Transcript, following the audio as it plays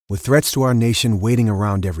With threats to our nation waiting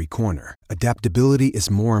around every corner, adaptability is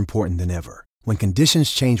more important than ever. When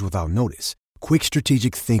conditions change without notice, quick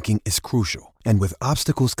strategic thinking is crucial. And with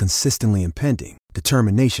obstacles consistently impending,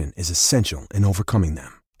 determination is essential in overcoming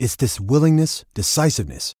them. It's this willingness,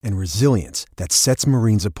 decisiveness, and resilience that sets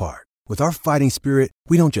Marines apart. With our fighting spirit,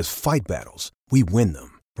 we don't just fight battles, we win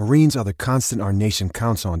them. Marines are the constant our nation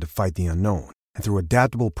counts on to fight the unknown. And through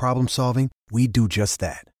adaptable problem solving, we do just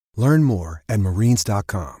that. Learn more at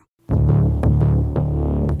marines.com.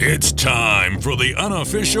 It's time for the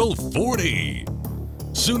unofficial 40.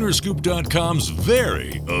 Soonerscoop.com's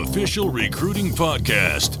very official recruiting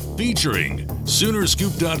podcast featuring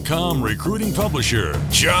Soonerscoop.com recruiting publisher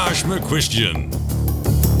Josh McCuistion.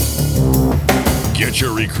 Get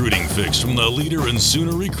your recruiting fix from the leader in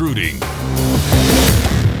Sooner recruiting.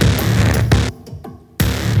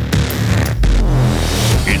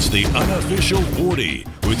 It's the unofficial 40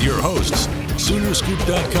 with your hosts,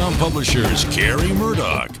 Soonerscoop.com publishers Carrie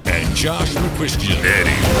Murdoch and Josh McCuistion. Eddie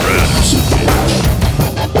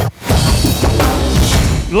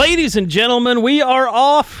Radosevich. Ladies and gentlemen, we are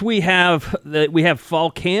off. We have fall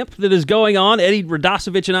camp that is going on. Eddie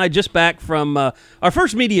Radosevich and I just back from our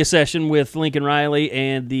first media session with Lincoln Riley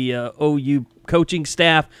and the OU coaching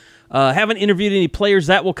staff. Haven't interviewed any players.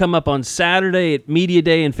 That will come up on Saturday at Media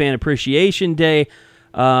Day and Fan Appreciation Day.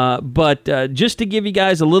 But just to give you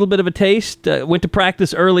guys a little bit of a taste, went to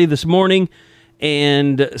practice early this morning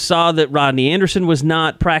and saw that Rodney Anderson was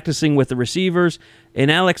not practicing with the receivers, and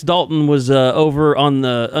Alex Dalton was over on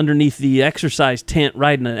underneath the exercise tent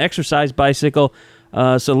riding an exercise bicycle.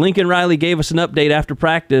 So Lincoln Riley gave us an update after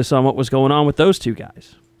practice on what was going on with those two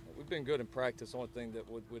guys. We've been good in practice. The only thing that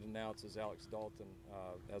would announce is Alex Dalton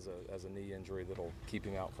has a knee injury that'll keep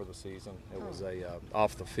him out for the season. It was a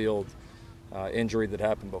off the field injury that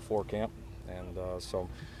happened before camp, and so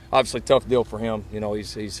obviously tough deal for him. You know,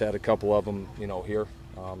 he's had a couple of them, you know, here.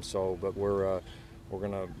 But we're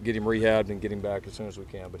gonna get him rehabbed and get him back as soon as we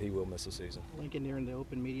can. But he will miss the season. Lincoln, during the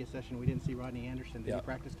open media session, we didn't see Rodney Anderson. Did he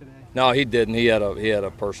practice today? No, he didn't. He had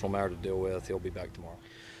a personal matter to deal with. He'll be back tomorrow.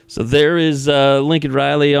 So there is Lincoln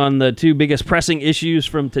Riley on the two biggest pressing issues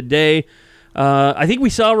from today. I think we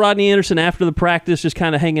saw Rodney Anderson after the practice, just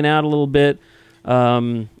kind of hanging out a little bit.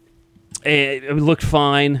 It looked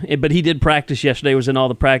fine, but he did practice yesterday, was in all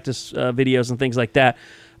the practice videos and things like that.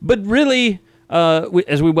 But really,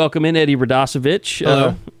 as we welcome in Eddie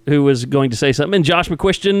Radosevich, who was going to say something, and Josh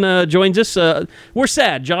McCuistion joins us. We're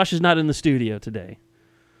sad Josh is not in the studio today.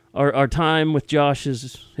 Our time with Josh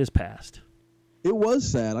has passed. It was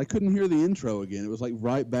sad. I couldn't hear the intro again. It was like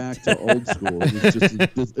right back to old school.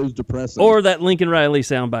 It was depressing. Or that Lincoln Riley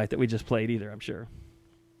soundbite that we just played either, I'm sure.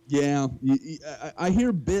 Yeah, I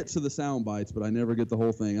hear bits of the sound bites, but I never get the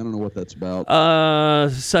whole thing. I don't know what that's about.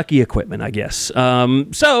 Sucky equipment, I guess.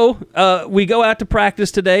 So we go out to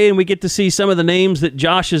practice today, and we get to see some of the names that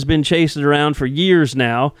Josh has been chasing around for years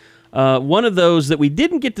now. One of those that we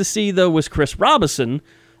didn't get to see, though, was Chris Robinson,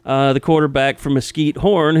 the quarterback from Mesquite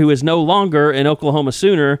Horn, who is no longer an Oklahoma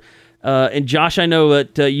Sooner. And Josh, I know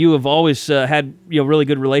that you have always had really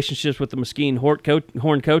good relationships with the Mesquite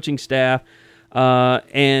Horn coaching staff.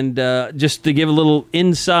 And just to give a little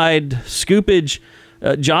inside scoopage,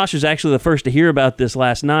 Josh was actually the first to hear about this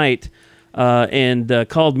last night and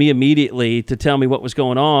called me immediately to tell me what was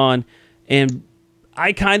going on. And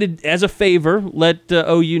I kind of, as a favor, let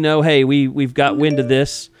OU know, hey, we've got wind of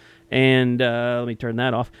this. And let me turn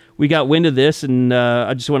that off. We got wind of this, and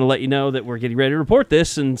I just want to let you know that we're getting ready to report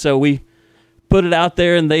this. And so we put it out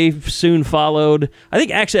there, and they soon followed. I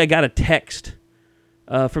think actually I got a text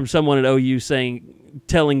from someone at OU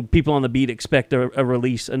telling people on the beat expect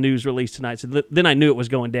a news release tonight. So then I knew it was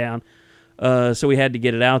going down. So we had to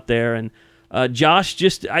get it out there. And Josh,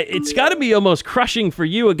 it's got to be almost crushing for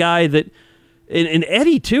you, a guy that, and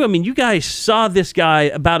Eddie too. I mean, you guys saw this guy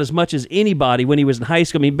about as much as anybody when he was in high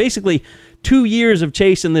school. I mean, basically 2 years of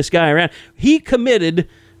chasing this guy around. He committed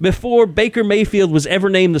before Baker Mayfield was ever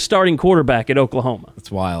named the starting quarterback at Oklahoma.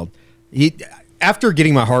 That's wild. After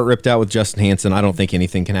getting my heart ripped out with Justin Hansen, I don't think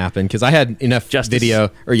anything can happen because I had enough video.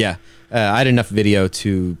 I had enough video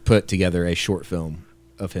to put together a short film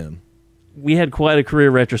of him. We had quite a career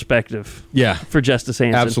retrospective. Yeah, for Justice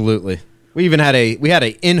Hansen. Absolutely. We even had a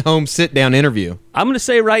in-home sit-down interview. I'm going to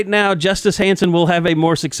say right now, Justice Hansen will have a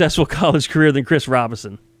more successful college career than Chris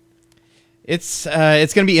Robinson. It's going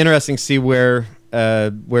to be interesting to see where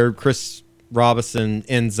Chris Robinson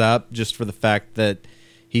ends up, just for the fact that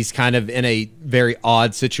he's kind of in a very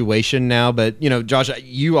odd situation now. But, Josh,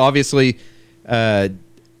 you obviously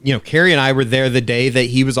Carrie and I were there the day that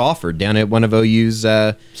he was offered down at one of OU's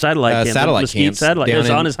satellite camps. Satellite. It was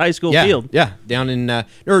on his high school field. Yeah, down in that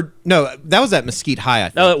was at Mesquite High, I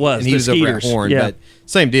think. Oh, it was. And he was over at Horn, but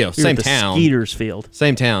same deal, same town. Skeeters Field.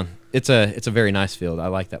 Same town. It's a very nice field. I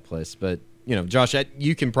like that place. But, Josh,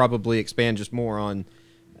 you can probably expand just more on,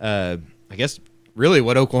 I guess, really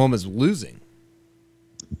what Oklahoma's losing.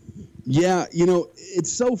 Yeah,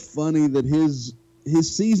 it's so funny that his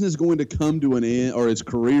season is going to come to an end, or his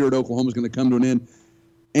career at Oklahoma is going to come to an end,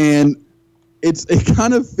 and it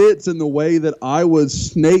kind of fits in the way that I was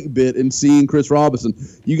snake bit in seeing Chris Robinson.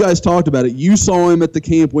 You guys talked about it. You saw him at the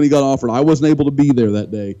camp when he got offered. I wasn't able to be there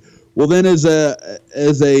that day. Well, then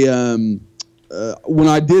when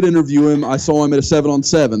I did interview him, I saw him at a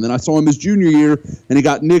 7-on-7. Then I saw him his junior year, and he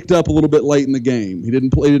got nicked up a little bit late in the game. He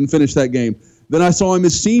didn't finish that game. Then I saw him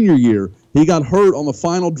his senior year. He got hurt on the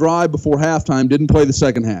final drive before halftime, didn't play the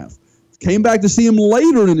second half. Came back to see him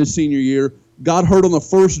later in his senior year, got hurt on the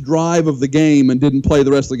first drive of the game and didn't play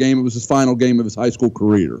the rest of the game. It was his final game of his high school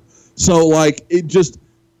career. So,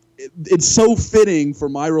 it's so fitting for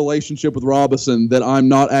my relationship with Robinson that I'm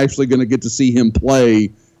not actually going to get to see him play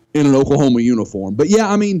in an Oklahoma uniform. But, yeah,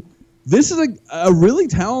 I mean, this is a really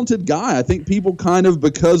talented guy. I think people kind of,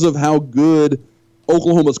 because of how good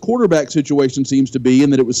Oklahoma's quarterback situation seems to be,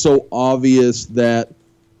 and that it was so obvious that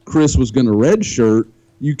Chris was going to redshirt,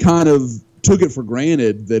 you kind of took it for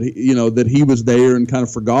granted that he was there and kind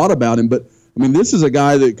of forgot about him. But I mean, this is a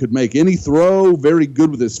guy that could make any throw, very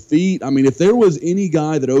good with his feet. I mean, if there was any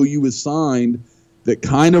guy that OU has signed that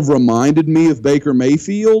kind of reminded me of Baker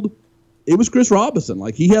Mayfield, it was Chris Robinson.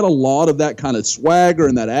 Like, he had a lot of that kind of swagger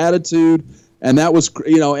and that attitude, and that was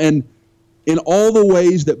and in all the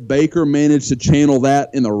ways that Baker managed to channel that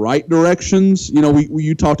in the right directions,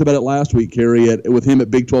 you talked about it last week, Kerry, with him at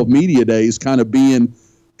Big 12 Media Days, kind of being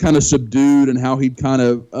kind of subdued and how he'd kind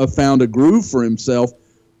of found a groove for himself.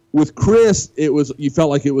 With Chris, you felt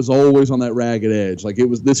like it was always on that ragged edge. Like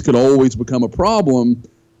this could always become a problem.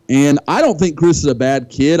 And I don't think Chris is a bad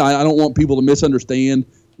kid. I don't want people to misunderstand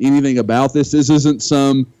anything about this. This isn't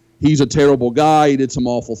he's a terrible guy. He did some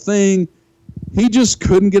awful thing. He just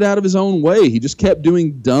couldn't get out of his own way. He just kept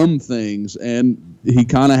doing dumb things, and he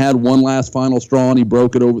kind of had one last final straw, and he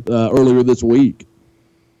broke it over earlier this week.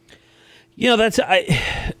 Let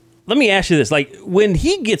me ask you this: like, when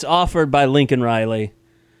he gets offered by Lincoln Riley,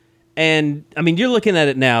 and I mean, you're looking at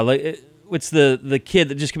it now. Like, what's the kid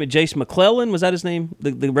that just committed? Jason McClellan, was that his name?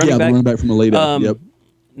 The running back. Yeah, the running back from Aledo. Yep.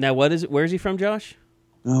 Now, what is it? Where is he from, Josh?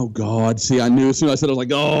 Oh God! See, I knew as soon as I said it, I was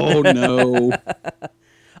like, oh no.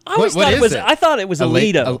 I thought it was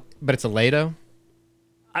Aledo. But it's Aledo?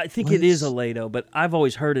 I think it is Aledo, but I've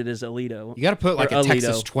always heard it as Aledo. You got to put like a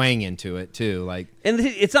Texas twang into it too, and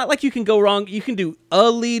it's not like you can go wrong. You can do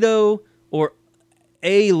Aledo or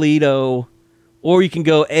Aledo, or you can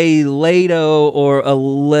go Aledo or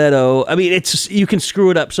Aledo. I mean, you can screw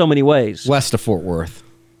it up so many ways. West of Fort Worth.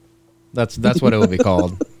 That's what it would be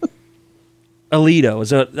called. Aledo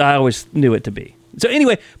is I always knew it to be. So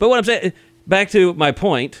anyway, but what I'm saying, back to my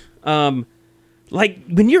point. Like,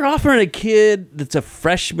 when you're offering a kid that's a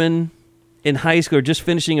freshman in high school or just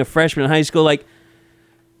finishing a freshman in high school, like,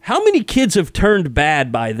 how many kids have turned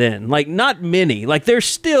bad by then? Like, not many. Like, they're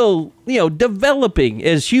still, developing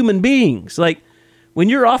as human beings. Like, when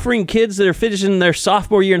you're offering kids that are finishing their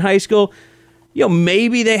sophomore year in high school,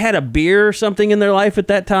 maybe they had a beer or something in their life at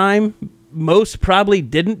that time. Most probably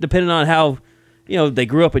didn't, depending on how they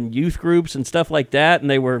grew up in youth groups and stuff like that, and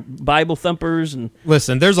they were Bible thumpers. And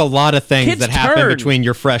listen, there's a lot of things that happen between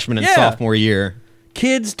your freshman and sophomore year.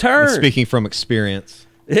 Kids turn. I'm speaking from experience.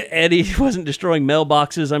 Eddie wasn't destroying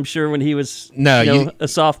mailboxes, I'm sure, when he was a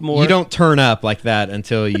sophomore. You don't turn up like that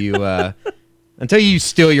until you until you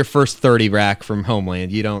steal your first 30 rack from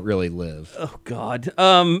Homeland. You don't really live. Oh, God.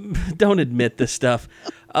 Don't admit this stuff.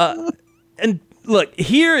 And look,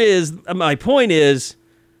 my point is,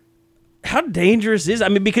 how dangerous is it? I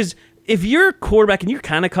mean, because if you're a quarterback and you're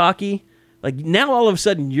kind of cocky, like, now all of a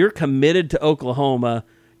sudden you're committed to Oklahoma,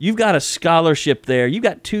 you've got a scholarship there, you've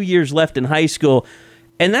got 2 years left in high school,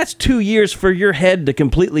 and that's 2 years for your head to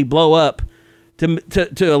completely blow up,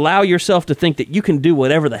 to allow yourself to think that you can do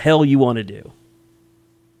whatever the hell you want to do.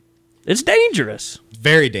 It's dangerous.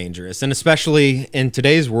 Very dangerous, and especially in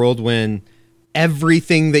today's world when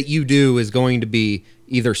everything that you do is going to be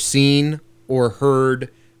either seen or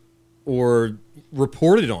heard or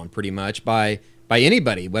reported on pretty much by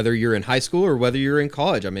anybody, whether you're in high school or whether you're in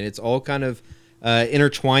college. I mean, it's all kind of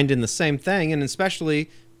intertwined in the same thing, and especially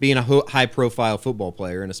being a high-profile football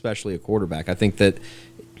player and especially a quarterback, I think that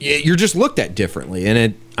you're just looked at differently.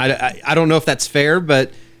 And I don't know if that's fair,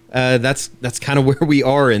 but that's kind of where we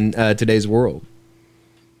are in today's world.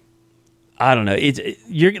 I don't know.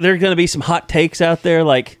 There are going to be some hot takes out there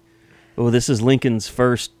like, oh, this is Lincoln's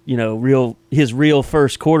first, his real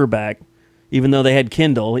first quarterback. Even though they had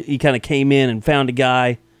Kendall, he kind of came in and found a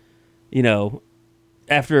guy,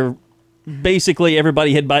 after basically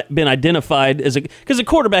everybody had been identified as because a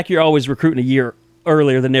quarterback you're always recruiting a year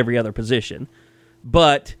earlier than every other position.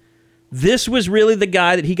 But this was really the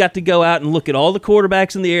guy that he got to go out and look at all the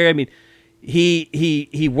quarterbacks in the area. I mean,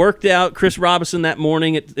 he worked out Chris Robinson that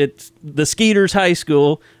morning at the Skeeters High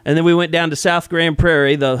School, and then we went down to South Grand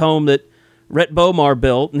Prairie, the home that Rhett Bomar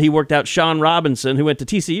built, and he worked out Sean Robinson, who went to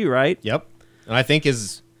TCU, right? Yep. And I think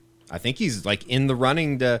he's like in the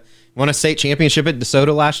running to won a state championship at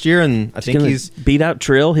DeSoto last year, and I think he's beat out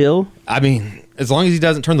Trill Hill. I mean, as long as he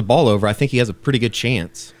doesn't turn the ball over, I think he has a pretty good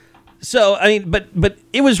chance. So, I mean, but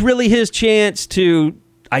it was really his chance to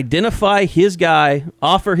identify his guy,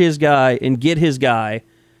 offer his guy, and get his guy.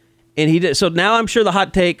 And he did. So now I'm sure the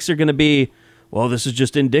hot takes are going to be, well, this is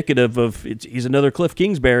just indicative of he's another Cliff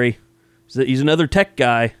Kingsbury. He's another tech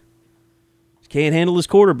guy. Can't handle his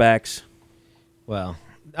quarterbacks. Well,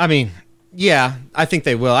 I mean, yeah, I think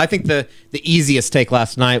they will. I think the easiest take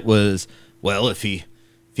last night was, well, if he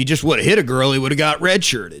just would have hit a girl, he would have got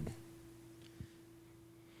redshirted.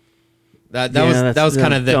 That was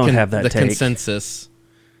kind of the consensus.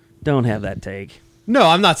 Don't have that take. No,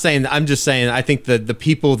 I'm not saying that. I'm just saying I think the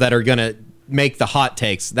people that are going to make the hot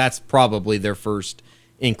takes, that's probably their first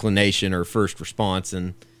inclination or first response,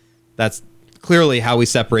 and that's clearly how we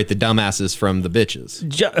separate the dumbasses from the bitches.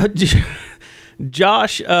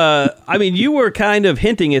 Josh, I mean, you were kind of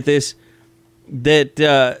hinting at this,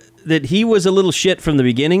 that he was a little shit from the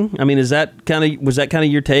beginning. I mean, was that kind of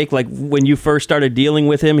your take? Like when you first started dealing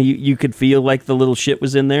with him, you could feel like the little shit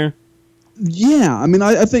was in there? Yeah, I mean,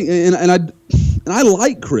 I think, and I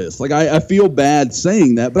like Chris. Like, I feel bad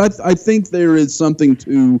saying that, but I think there is something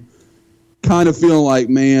to kind of feeling like,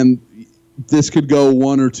 man, this could go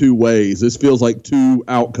one or two ways. This feels like two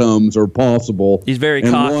outcomes are possible. He's very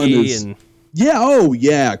cocky and yeah, oh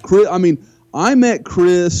yeah. Chris, I mean, I met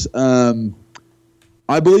Chris.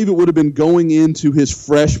 I believe it would have been going into his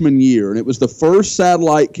freshman year, and it was the first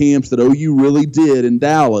satellite camps that OU really did in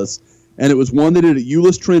Dallas. And it was one they did at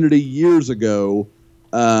Euless Trinity years ago.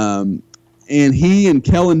 And he and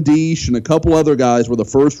Kellen Deesh and a couple other guys were the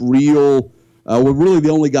first real, were really the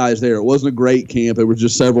only guys there. It wasn't a great camp. There were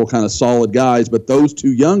just several kind of solid guys. But those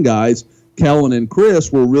two young guys, Kellen and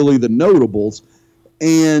Chris, were really the notables.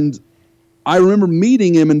 And I remember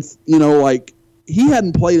meeting him, and, like, he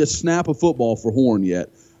hadn't played a snap of football for Horn yet.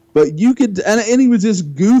 But you could, and he was this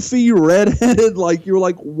goofy, redheaded, like, you were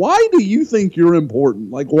like, why do you think you're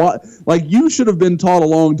important? Like, what? Like, you should have been taught a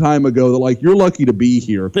long time ago that, like, you're lucky to be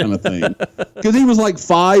here kind of thing. Because he was, like,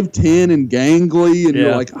 5'10" and gangly, and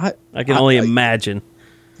you're like, I can only imagine.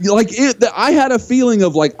 Like, I had a feeling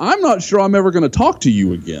of, like, I'm not sure I'm ever going to talk to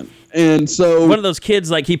you again. And so. One of those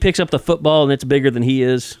kids, like, he picks up the football and it's bigger than he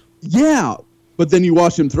is. Yeah. But then you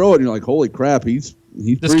watch him throw it and you're like, holy crap, this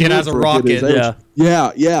kid has a rocket.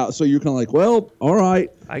 Yeah. So you're kind of like, well, all right.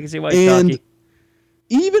 I can see why he's cocky.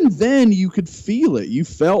 Even then, you could feel it. You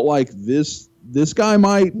felt like this guy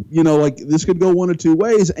might, like this could go one of two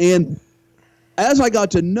ways. And as I got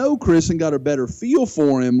to know Chris and got a better feel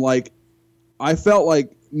for him, like I felt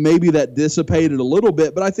like maybe that dissipated a little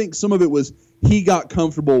bit. But I think some of it was he got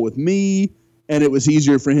comfortable with me, and it was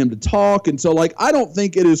easier for him to talk. And so, like, I don't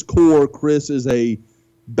think at his core Chris is a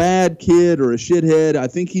bad kid or a shithead. I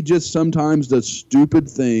think he just sometimes does stupid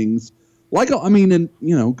things. Like, I mean, and,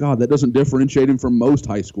 God, that doesn't differentiate him from most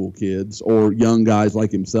high school kids or young guys like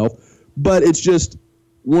himself. But it's just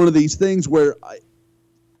one of these things where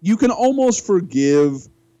you can almost forgive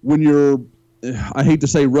when you're, I hate to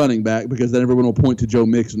say running back because then everyone will point to Joe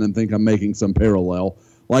Mixon and think I'm making some parallel.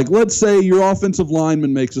 Like, let's say your offensive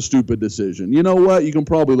lineman makes a stupid decision. You know what? You can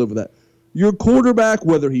probably live with that. Your quarterback,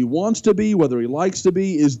 whether he wants to be, whether he likes to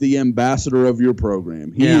be, is the ambassador of your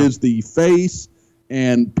program. He is the face,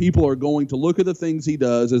 and people are going to look at the things he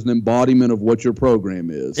does as an embodiment of what your program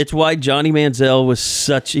is. It's why Johnny Manziel was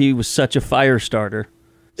such a fire starter.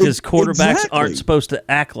 Because quarterbacks aren't supposed to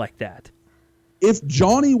act like that. If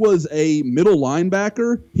Johnny was a middle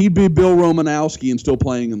linebacker, he'd be Bill Romanowski and still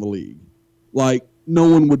playing in the league. Like, no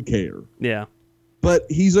one would care. Yeah. But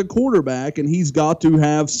he's a quarterback, and he's got to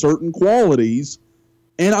have certain qualities.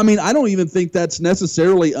 And, I mean, I don't even think that's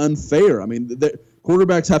necessarily unfair. I mean,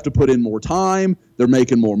 quarterbacks have to put in more time. They're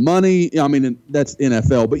making more money. I mean, that's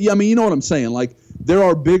NFL. But, yeah, I mean, you know what I'm saying. Like, there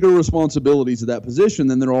are bigger responsibilities at that position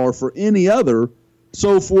than there are for any other.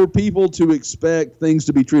 So for people to expect things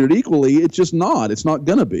to be treated equally, it's just not. It's not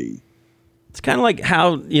going to be. It's kind of like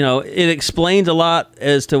how, it explains a lot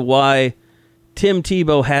as to why Tim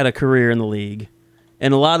Tebow had a career in the league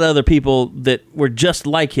and a lot of other people that were just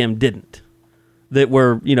like him didn't, that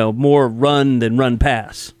were, more run than run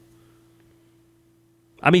pass.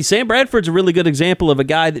 I mean, Sam Bradford's a really good example of a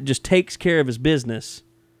guy that just takes care of his business.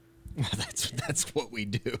 That's what we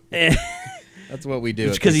do. That's what we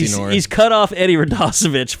do. Because he's cut off Eddie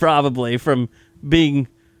Radosevich probably from being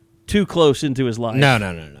too close into his life. No.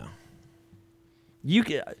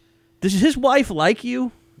 Does his wife like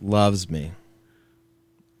you? Loves me.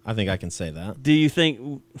 I think I can say that. Do you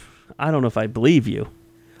think? I don't know if I believe you.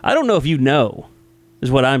 I don't know if you know,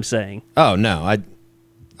 is what I'm saying. Oh no,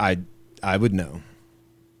 I would know.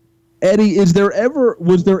 Eddie, was there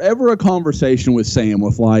ever a conversation with Sam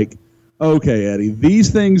with like, okay, Eddie, these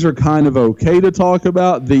things are kind of okay to talk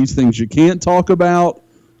about, these things you can't talk about,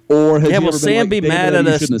 or has will Sam be mad at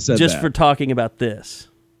us just for talking about this?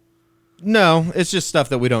 No, it's just stuff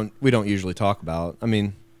that we don't usually talk about. I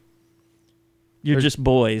mean, you're just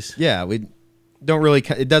boys. Yeah, we don't really.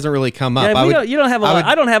 It doesn't really come up. Yeah, you don't have a lot.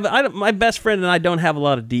 I don't have. My best friend and I don't have a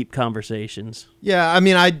lot of deep conversations. Yeah, I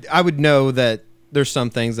mean, I would know that there's some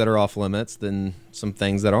things that are off limits than some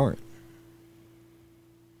things that aren't.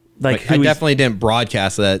 Like I definitely didn't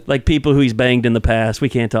broadcast that. Like people who he's banged in the past, we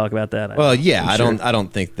can't talk about that. I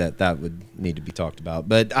don't think that would need to be talked about.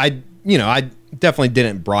 But I definitely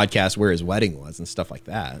didn't broadcast where his wedding was and stuff like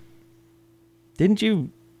that. Didn't you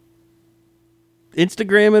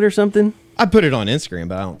Instagram it or something? I put it on Instagram,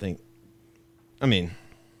 but I don't think. I mean,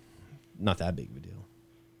 not that big of a deal.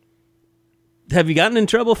 Have you gotten in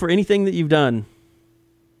trouble for anything that you've done?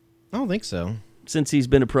 I don't think so. Since he's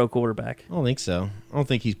been a pro quarterback? I don't think so. I don't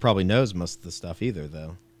think he probably knows most of the stuff either,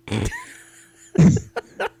 though.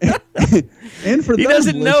 And for he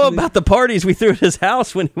doesn't know about the parties we threw at his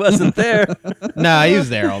house when he wasn't there. No, he was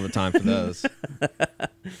there all the time for those.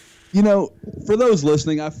 For those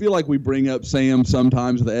listening, I feel like we bring up Sam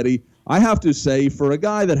sometimes with Eddie. I have to say, for a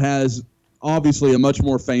guy that has obviously a much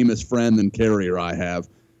more famous friend than Carrie or I have,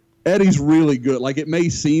 Eddie's really good. Like, it may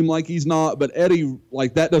seem like he's not, but Eddie,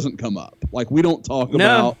 like, that doesn't come up. Like, we don't talk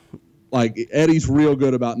about, like, Eddie's real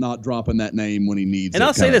good about not dropping that name when he needs it. And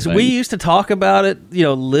I'll say this, we used to talk about it,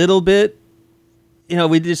 a little bit,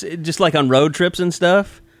 we just like on road trips and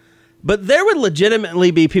stuff. But there would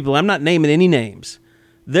legitimately be people, I'm not naming any names,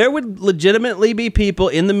 there would legitimately be people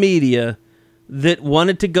in the media that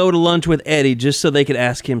wanted to go to lunch with Eddie just so they could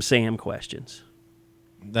ask him Sam questions.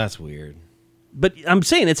 That's weird. But I'm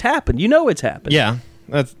saying it's happened. It's happened. Yeah,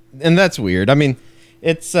 that's weird. I mean,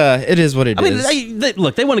 it is what it is. I mean,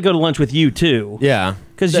 look, they want to go to lunch with you too. Yeah,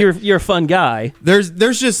 because you're a fun guy. There's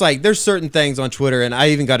just like there's certain things on Twitter, and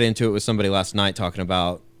I even got into it with somebody last night talking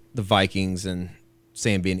about the Vikings and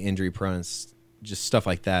Sam being injury prone, just stuff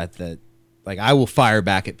like that. That like I will fire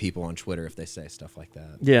back at people on Twitter if they say stuff like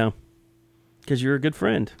that. Yeah, because you're a good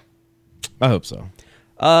friend. I hope so.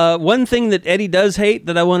 One thing that Eddie does hate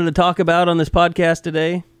that I wanted to talk about on this podcast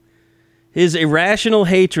today, his irrational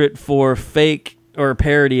hatred for fake or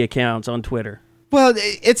parody accounts on Twitter. Well,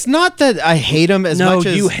 it's not that I hate him as much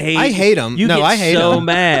as I hate him. I hate so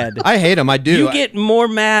mad. I hate him. I do. You get more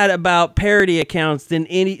mad about parody accounts than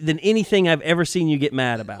anything I've ever seen you get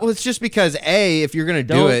mad about. Well, it's just because if you're going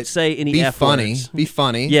to do Don't it, say any be F funny. words. Be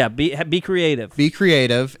funny. Yeah, be creative. Be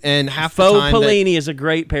creative, and half Faux the time Pelini is a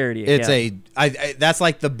great parody account. It's that's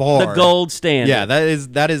like the bar, the gold standard. Yeah,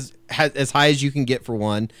 that is as high as you can get for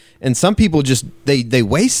one. And some people just they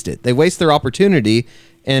waste it. They waste their opportunity.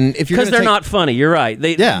 And if you're because they're not funny, you're right.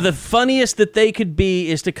 The funniest that they could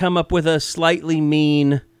be is to come up with a slightly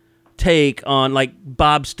mean take on like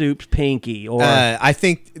Bob Stoops' Pinky, or I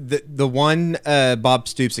think the one Bob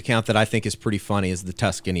Stoops account that I think is pretty funny is the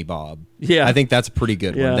Tuscany Bob. Yeah, I think that's a pretty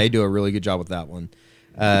good one. They do a really good job with that one.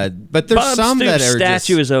 But there's Bob some Stoops' that are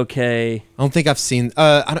statue just, is okay. I don't think I've seen.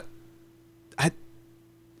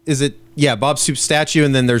 Is it? Yeah, Bob Stoops statue,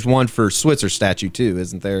 and then there's one for Switzer statue too,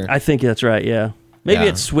 isn't there? I think that's right. Yeah. Maybe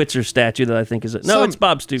it's Switzer statue that I think is it. No, it's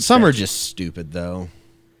Bob Stoops. Some statue. are just stupid though.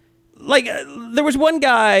 Like there was one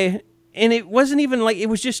guy, and it wasn't even like it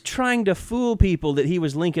was just trying to fool people that he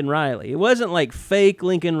was Lincoln Riley. It wasn't like fake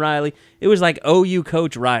Lincoln Riley. It was like OU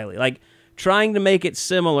coach Riley, like trying to make it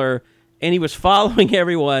similar. And he was following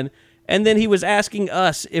everyone, and then he was asking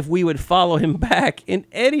us if we would follow him back. And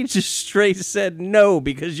Eddie just straight said no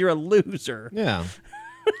because you're a loser. Yeah.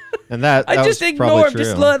 And that I just was ignore him. true.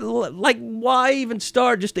 Just like why even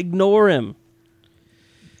start? Just ignore him.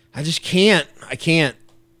 I just can't. I can't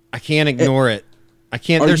ignore it. I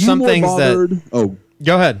can't. Are There's you some more things bothered? that. Oh,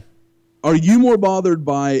 Go ahead. Are you more bothered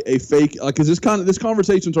by a fake? Because this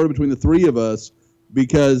conversation started between the three of us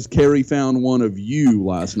because Carrie found one of you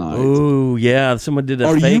last night. Oh yeah, someone did a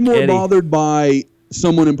Are fake you more Eddie. bothered by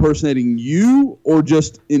someone impersonating you, or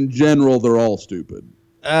just in general they're all stupid?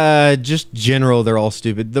 Just general, they're all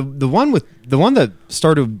stupid. The one that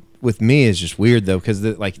started with me is just weird though, because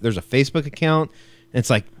there's a Facebook account and it's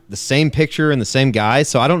like the same picture and the same guy.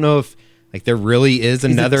 So I don't know if like there really is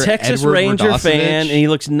another He's a Texas Edward Ranger Radosevich. fan, and he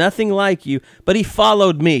looks nothing like you. But he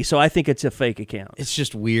followed me, so I think it's a fake account. It's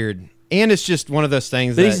just weird, and it's just one of those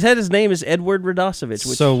things But that he said his name is Edward Radosevich.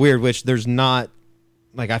 Which, so weird. Which there's not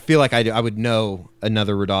like I feel like I would know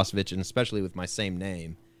another Radosevich, and especially with my same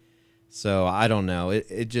name. So I don't know.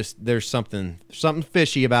 It just there's something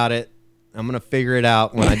fishy about it. I'm gonna figure it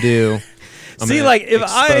out when I do. See, like if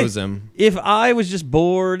I was just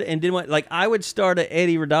bored and didn't want, like, I would start an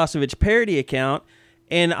Eddie Radosevich parody account,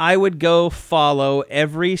 and I would go follow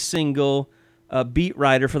every single beat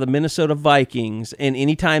writer for the Minnesota Vikings, and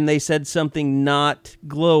anytime they said something not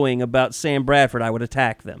glowing about Sam Bradford, I would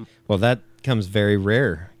attack them. Well, that comes very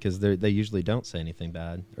rare because they usually don't say anything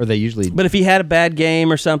bad, or they usually. But if he had a bad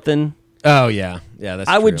game or something, oh yeah, that's.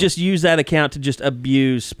 I would true. just use that account to just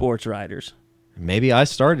abuse sports writers. Maybe I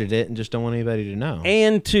started it and just don't want anybody to know.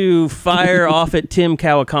 And to fire off at Tim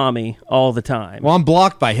Kawakami all the time. Well, I'm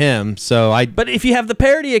blocked by him, so I. But if you have the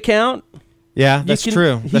parody account, yeah, that's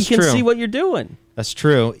true. That's he can true. see what you're doing. That's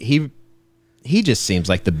true. He just seems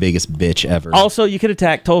like the biggest bitch ever. Also, you could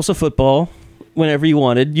attack Tulsa football whenever you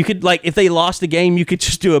wanted. You could, like, if they lost a game, you could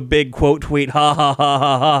just do a big quote tweet, ha ha ha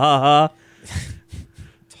ha ha ha ha.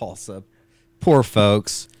 Tulsa, poor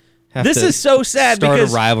folks. This is so sad start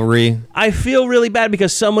because a rivalry. I feel really bad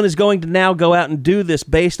because someone is going to now go out and do this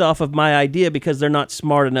based off of my idea because they're not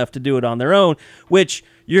smart enough to do it on their own, which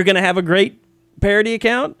you're going to have a great parody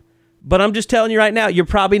account, but I'm just telling you right now, you're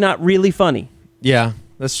probably not really funny. Yeah,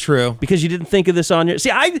 that's true. Because you didn't think of this on your...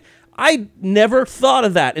 See, I never thought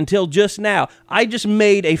of that until just now. I just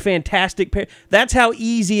made a fantastic... That's how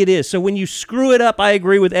easy it is. So when you screw it up, I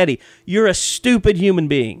agree with Eddie. You're a stupid human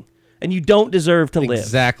being, and you don't deserve to live.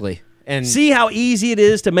 Exactly. And see how easy it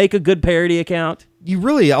is to make a good parody account? You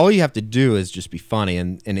really... All you have to do is just be funny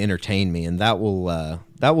and entertain me, and that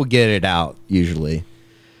will get it out, usually.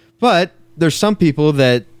 But there's some people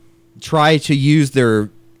that try to use their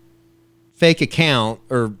fake account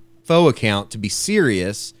or faux account to be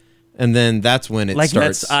serious, and then that's when it like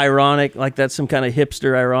starts. That's ironic, like that's some kind of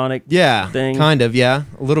hipster ironic thing. Kind of, yeah,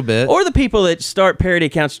 a little bit. Or the people that start parody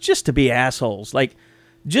accounts just to be assholes, like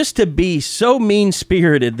just to be so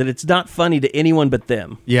mean-spirited that it's not funny to anyone but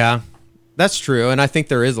them. Yeah, that's true, and I think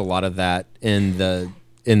there is a lot of that in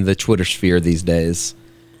the Twitter sphere these days.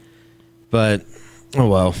 But oh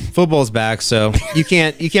well, football's back, so you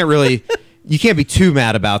can't really. You can't be too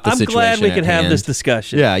mad about the I'm situation. glad we could have hand. this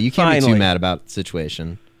discussion. Yeah, you can't Finally. be too mad about the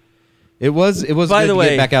situation. It was By good the to way,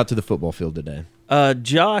 get back out to the football field today.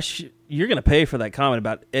 Josh, you're going to pay for that comment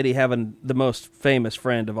about Eddie having the most famous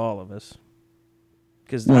friend of all of us.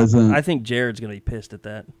 Because I think Jared's going to be pissed at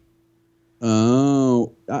that.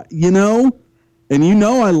 Oh, and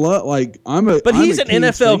I love, like, But he's an Kings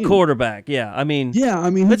NFL fan. quarterback. Yeah, I mean,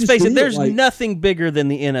 let's he face just it. did There's like, nothing bigger than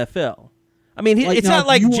the NFL. I mean, Like, it's now, not if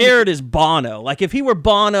like you want- Jared is Bono. Like, if he were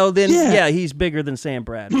Bono, then Yeah. he's bigger than Sam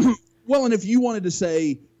Bradford. Well, and if you wanted to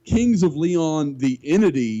say Kings of Leon, the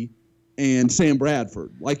entity, and Sam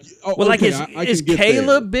Bradford, like, Is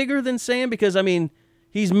Caleb bigger than Sam? Because I mean,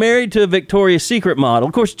 he's married to a Victoria's Secret model.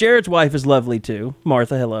 Of course, Jared's wife is lovely too,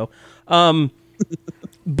 Martha. Hello.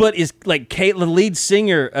 But is like Kate, the lead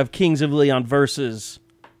singer of Kings of Leon versus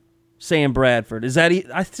Sam Bradford? Is that?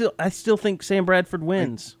 I still think Sam Bradford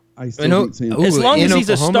wins. I still think Sam. As long as he's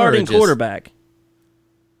a Oklahoma starting or just- quarterback.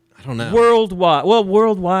 I don't know. Worldwide. Well,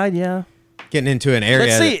 worldwide, yeah. Getting into an area.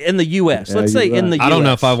 Let's say in the U.S. Yeah, Let's say you're in the right. U.S. I don't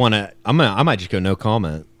know if I want to. I might just go no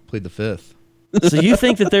comment. Plead the fifth. So you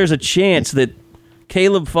think that there's a chance that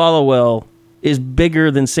Caleb Followell is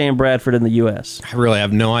bigger than Sam Bradford in the U.S.? I really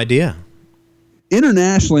have no idea.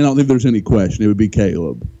 Internationally, I don't think there's any question. It would be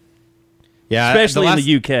Caleb. Yeah, Especially in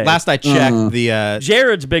the UK. Last I checked, the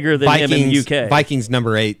Jared's bigger than him in the UK. Vikings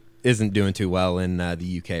number 8 isn't doing too well in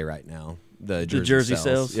the UK right now. The Jersey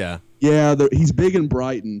sales? Yeah. Yeah, he's big in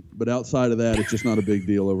Brighton, but outside of that, it's just not a big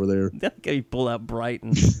deal over there. That guy pull out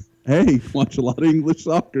Brighton. Hey, watch a lot of English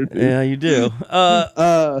soccer. Dude. Yeah, you do.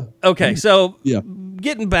 Okay, so Yeah.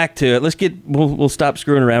 getting back to it, we'll stop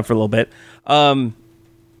screwing around for a little bit.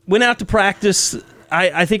 Went out to practice.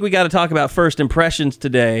 I think we got to talk about first impressions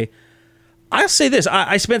today. I'll say this.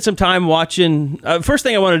 I spent some time watching. First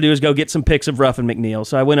thing I wanted to do is go get some pics of Ruffin McNeil.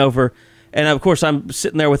 So I went over, and of course I'm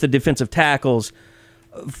sitting there with the defensive tackles.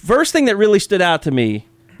 First thing that really stood out to me,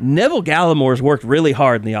 Neville Gallimore's worked really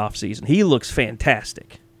hard in the offseason. He looks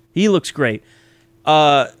fantastic. He looks great.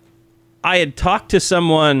 I had talked to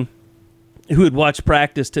someone who had watched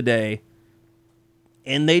practice today,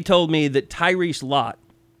 and they told me that Tyrese Lott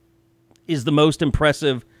is the most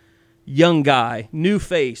impressive young guy, new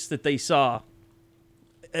face that they saw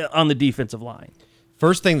on the defensive line.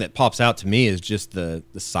 First thing that pops out to me is just the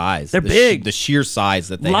size. They're big. The sheer size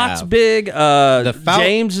that they Lott's have. big.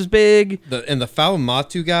 James is big. And the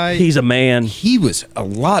Faumatu guy, He's a man. he was a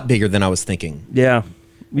lot bigger than I was thinking. Yeah.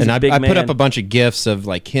 He's And a I big put man. up a bunch of GIFs of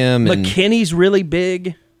like him. And McKinney's really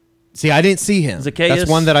big. see, I didn't see him. Zacchaeus? That's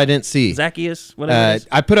one that I didn't see. Zacchaeus, whatever it is.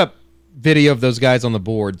 I put up video of those guys on the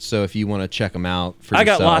board, so if you want to check them out for I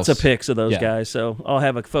got yourselves. lots of pics of those Yeah. guys, so I'll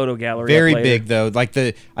have a photo gallery. Very up later. big though. Like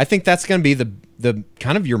I think that's going to be the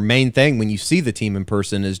kind of your main thing when you see the team in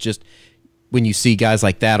person is just when you see guys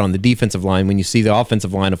like that on the defensive line. When you see the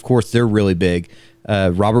offensive line, of course they're really big.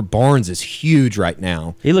 Robert Barnes is huge right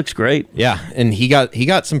now. He looks great. Yeah, and he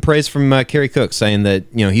got some praise from Kerry Cook saying that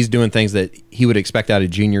he's doing things that he would expect out of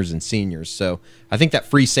juniors and seniors. So I think that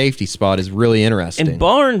free safety spot is really interesting. And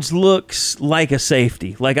Barnes looks like a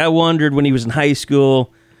safety. Like I wondered when he was in high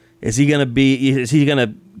school, is he going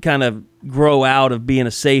to kind of grow out of being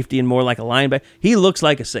a safety and more like a linebacker? He looks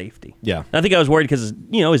like a safety. Yeah. I think I was worried because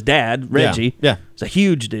his dad, Reggie, Yeah. is a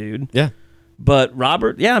huge dude. Yeah. But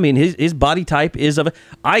Robert, yeah, I mean, his body type is of a...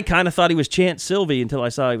 I kind of thought he was Chance Sylvie until I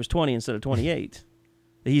saw he was 20 instead of 28.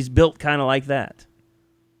 He's built kind of like that.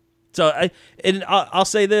 So I'll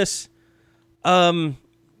say this.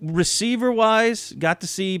 Receiver-wise, got to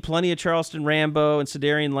see plenty of Charleston Rambo and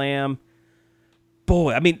Cedarian Lamb.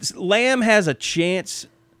 Boy, I mean, Lamb has a chance.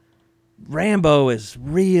 Rambo is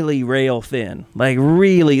really rail thin. Like,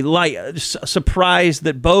 really, surprised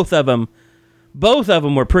that both of them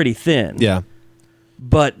were pretty thin. Yeah.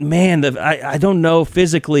 But, man, I don't know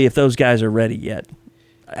physically if those guys are ready yet.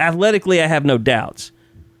 Athletically, I have no doubts.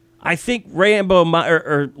 I think Rambo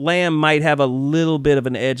or Lamb might have a little bit of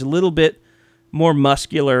an edge, a little bit more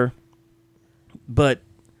muscular. But,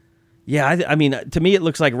 yeah, I mean, to me, it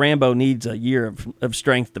looks like Rambo needs a year of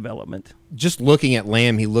strength development. Just looking at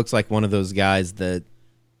Lamb, he looks like one of those guys that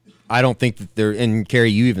I don't think that they're, and Kerry,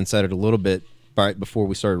 you even said it a little bit right before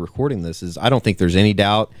we started recording this, is I don't think there's any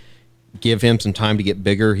doubt. Give him some time to get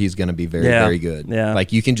bigger, he's going to be very, very good. Yeah.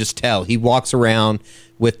 Like you can just tell he walks around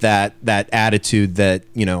with that attitude that,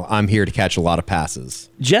 I'm here to catch a lot of passes.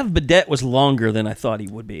 Jeff Badette was longer than I thought he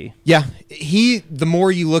would be. Yeah. The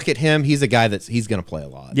more you look at him, he's a guy he's going to play a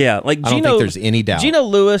lot. Yeah. Like I don't think there's any doubt. Gino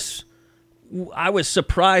Lewis, I was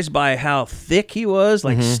surprised by how thick he was,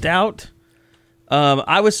 like stout.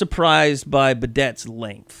 I was surprised by Badette's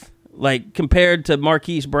length. Like compared to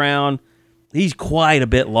Marquise Brown, he's quite a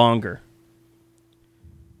bit longer.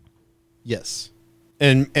 Yes.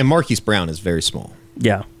 And Marquise Brown is very small.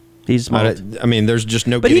 Yeah, he's small. I mean, there's just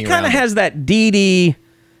no. But he kind of has that DD,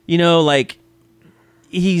 like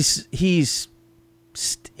he's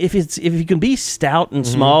if he can be stout and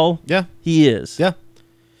small, Yeah. he is. Yeah.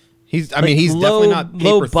 He's Like he's low, definitely not paper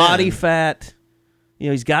low body thin. fat.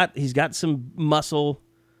 He's got some muscle,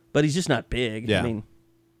 but he's just not big. Yeah. I mean,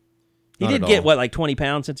 he Not did at get all. 20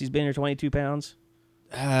 pounds since he's been here, 22 pounds.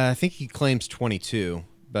 I think he claims 22,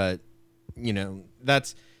 but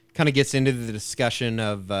that's kind of gets into the discussion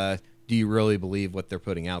of do you really believe what they're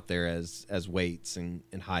putting out there as weights and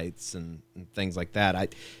heights and things like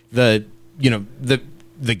that. The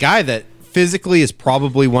guy that physically is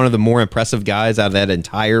probably one of the more impressive guys out of that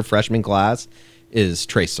entire freshman class is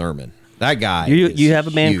Trey Sermon. That guy. You have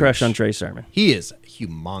a man huge. crush on Trey Sermon. He is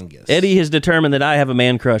humongous. Eddie has determined that I have a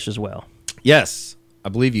man crush as well. Yes, I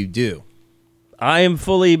believe you do. I am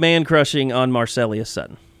fully man crushing on Marcelius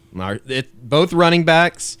Sutton. Both running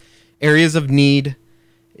backs, areas of need.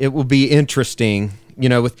 It will be interesting,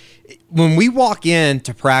 when we walk in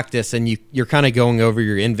to practice and you're kind of going over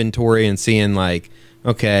your inventory and seeing like,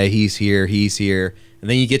 okay, he's here, and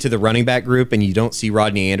then you get to the running back group and you don't see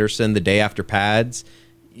Rodney Anderson the day after pads.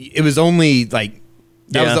 It was only like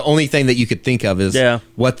that was the only thing that you could think of is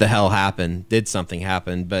what the hell happened? Did something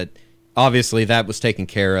happen? But obviously that was taken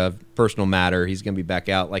care of. Personal matter. He's going to be back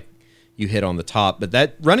out like you hit on the top. But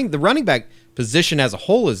the running back position as a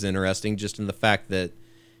whole is interesting just in the fact that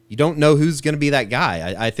you don't know who's going to be that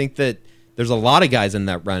guy. I think that there's a lot of guys in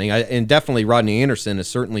that running. And definitely Rodney Anderson is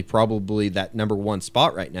certainly probably that number one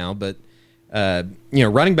spot right now. But,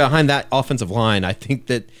 running behind that offensive line, I think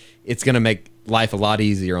that it's going to make life a lot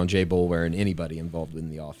easier on Jay Boulware and anybody involved in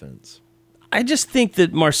the offense. I just think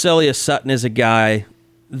that Marcelius Sutton is a guy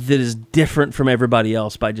that is different from everybody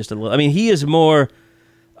else by just a little. I mean, he is more.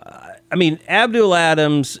 I mean, Abdul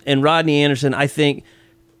Adams and Rodney Anderson, I think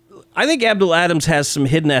Abdul Adams has some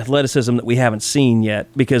hidden athleticism that we haven't seen yet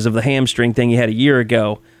because of the hamstring thing he had a year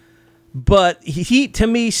ago. But he to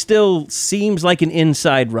me, still seems like an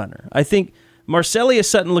inside runner. I think Marcelius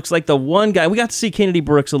Sutton looks like the one guy. We got to see Kennedy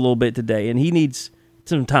Brooks a little bit today, and he needs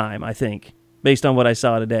some time, I think, based on what I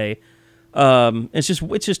saw today. It's just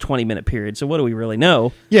 20-minute period, so what do we really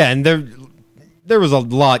know? Yeah, and there was a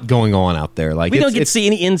lot going on out there. Like we don't get to see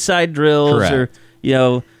any inside drills correct.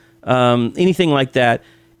 or anything like that.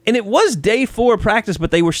 And it was day 4 of practice,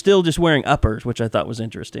 but they were still just wearing uppers, which I thought was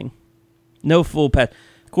interesting. No full pass.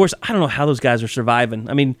 Of course, I don't know how those guys are surviving.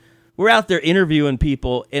 I mean, we're out there interviewing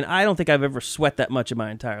people, and I don't think I've ever sweat that much in my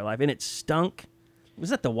entire life. And it stunk. Was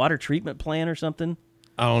that the water treatment plant or something?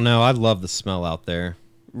 I don't know. I love the smell out there.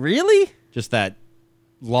 Really? Just that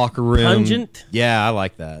locker room. Pungent? Yeah, I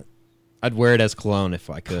like that. I'd wear it as cologne if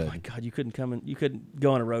I could. Oh my God, you couldn't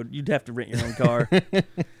go on a road. You'd have to rent your own car.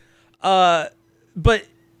 But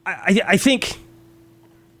I think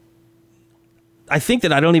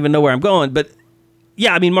that I don't even know where I'm going. But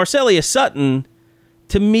yeah, I mean, Marcelius Sutton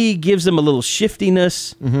to me gives them a little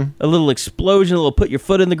shiftiness, a little explosion, a little put your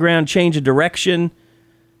foot in the ground, change of direction.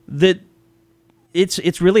 That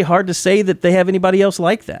it's really hard to say that they have anybody else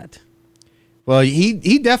like that. Well,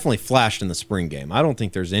 he definitely flashed in the spring game. I don't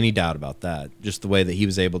think there's any doubt about that. Just the way that he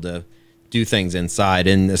was able to do things inside,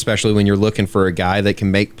 and especially when you're looking for a guy that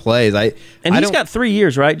can make plays. He's got 3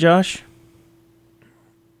 years, right, Josh?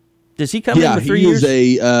 Does he come in for 3 years? Yeah,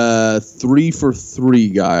 he is a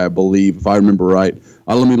 3-for-3 guy, I believe, if I remember right.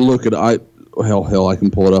 Let me look at it. Hell, I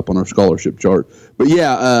can pull it up on our scholarship chart. But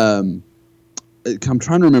yeah, I'm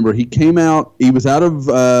trying to remember. He came out. He was out of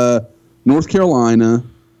North Carolina.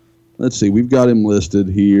 Let's see. We've got him listed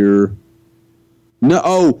here.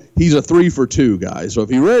 No, he's a 3-for-2 guy. So if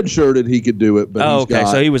he redshirted, he could do it. But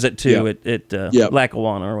so he was at 2 at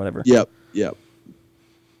Lackawanna or whatever. Yep.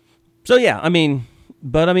 So yeah, I mean,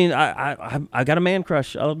 I got a man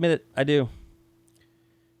crush. I'll admit it, I do.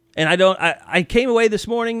 And I came away this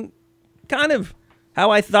morning kind of how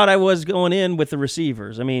I thought I was going in with the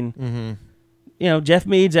receivers. I mean, Jeff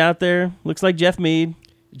Mead's out there. Looks like Jeff Mead.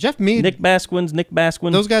 Nick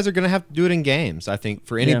Basquin. Those guys are going to have to do it in games, I think,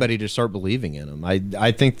 for anybody to start believing in them.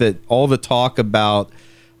 I think that all the talk about,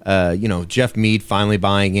 Jeff Mead finally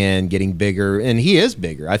buying in, getting bigger, and he is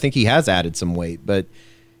bigger. I think he has added some weight, but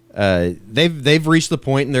they've reached the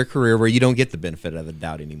point in their career where you don't get the benefit of the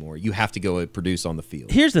doubt anymore. You have to go produce on the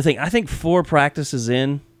field. Here's the thing. I think 4 practices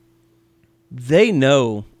in, they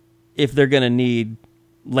know if they're going to need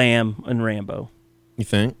Lamb and Rambo. You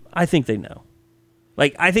think? I think they know.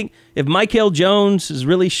 Like, I think if Michael Jones is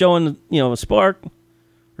really showing, a spark,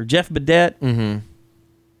 or Jeff Badette,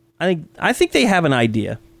 I think they have an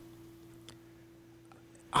idea.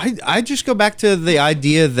 I just go back to the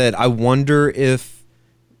idea that I wonder if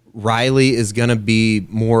Riley is going to be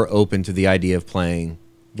more open to the idea of playing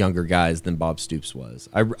younger guys than Bob Stoops was.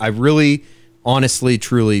 I really, honestly,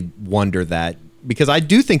 truly wonder that, because I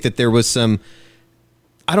do think that there was some,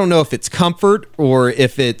 I don't know if it's comfort or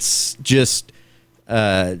if it's just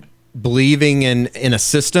believing in a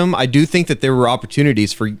system. I do think that there were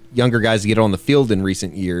opportunities for younger guys to get on the field in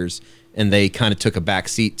recent years, and they kind of took a back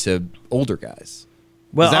seat to older guys.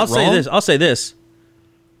 Well, I'll say this.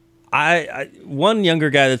 One younger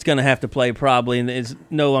guy that's going to have to play probably and is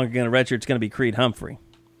no longer going to redshirt, it's going to be Creed Humphrey.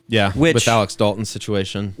 Yeah, with Alex Dalton's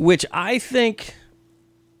situation. Which I think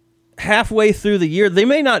halfway through the year, they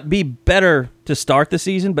may not be better to start the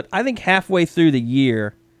season, but I think halfway through the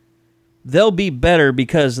year, they'll be better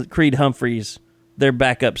because Creed Humphrey's their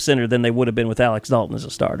backup center than they would have been with Alex Dalton as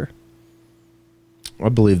a starter. I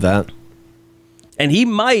believe that. And he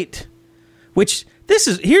might,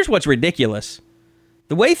 here's what's ridiculous.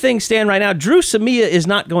 The way things stand right now, Drew Samia is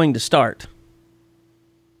not going to start.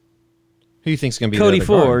 Who do you think is going to be Cody the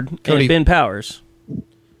other Ford guard? and Ben Powers.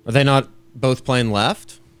 Are they not both playing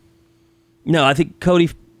left? No, I think Cody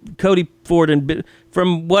Ford and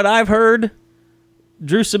from what I've heard,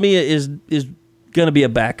 Drew Samia is going to be a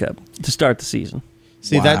backup to start the season.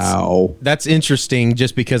 See, that's interesting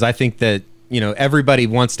just because I think that, everybody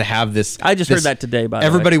wants to have this. I just heard that today, by the way.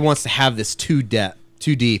 Everybody wants to have this too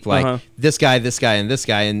deep, like this guy, and this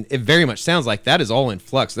guy, and it very much sounds like that is all in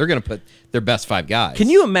flux. They're going to put their best 5 guys. Can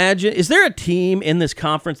you imagine? Is there a team in this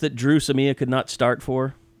conference that Drew Samia could not start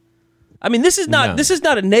for? I mean, this is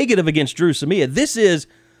not a negative against Drew Samia. This is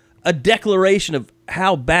a declaration of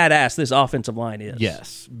how badass this offensive line is.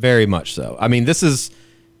 Yes, very much so. I mean, this is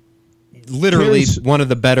literally one of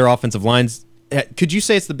the better offensive lines. Could you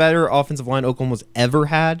say it's the better offensive line Oklahoma's ever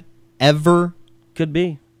had? Ever? Could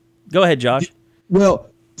be. Go ahead, Josh. Well,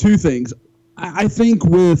 two things. I think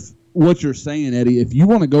with what you're saying, Eddie, if you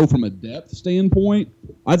want to go from a depth standpoint,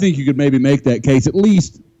 I think you could maybe make that case at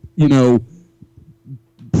least,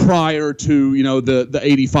 prior to, the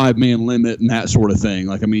 85-man limit and that sort of thing.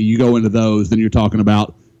 Like, I mean, you go into those, then you're talking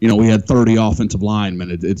about, we had 30 offensive linemen.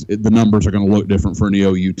 The numbers are going to look different for an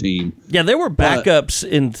OU team. Yeah, there were backups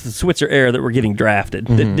in the Switzer era that were getting drafted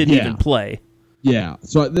that didn't even play. Yeah,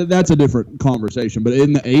 so that's a different conversation. But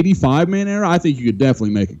in the 85-man era, I think you could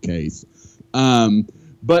definitely make a case.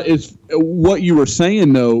 But it's what you were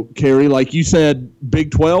saying, though, Kerry, like you said,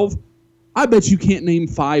 Big 12, I bet you can't name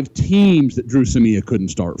 5 teams that Drew Samia couldn't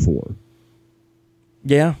start for.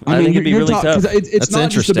 Yeah, I think it'd be really tough. It's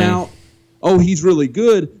not just about, he's really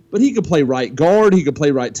good, but he could play right guard. He could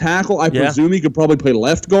play right tackle. I presume he could probably play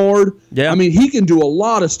left guard. Yeah. I mean, he can do a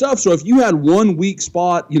lot of stuff. So if you had one weak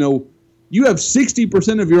spot, you have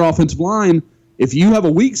 60% of your offensive line. If you have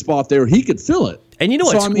a weak spot there, he could fill it. And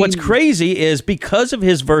what's crazy is because of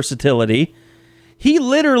his versatility, he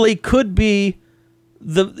literally could be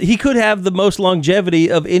he could have the most longevity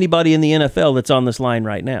of anybody in the NFL that's on this line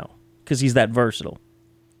right now because he's that versatile.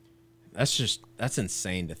 That's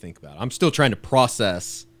insane to think about. I'm still trying to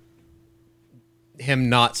process him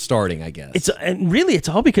not starting, I guess. It's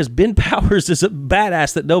all because Ben Powers is a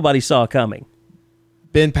badass that nobody saw coming.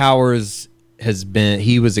 Ben Powers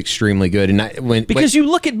he was extremely good. And you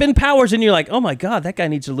look at Ben Powers and you're like, oh my God, that guy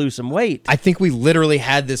needs to lose some weight. I think we literally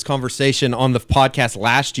had this conversation on the podcast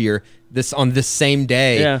last year, on this same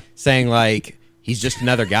day, saying like, he's just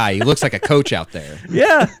another guy. He looks like a coach out there.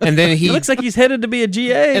 Yeah. And then he looks like he's headed to be a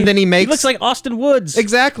GA. And then he looks like Austin Woods.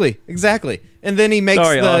 Exactly. And then he makes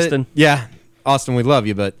Austin. Yeah. Austin, we love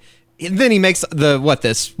you, but then he makes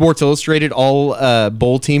the Sports Illustrated all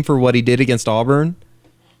bowl team for what he did against Auburn.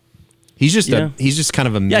 He's just kind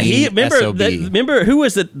of a mean SOB. Remember who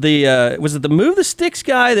was it? Was it the Move the Sticks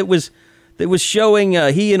guy that was showing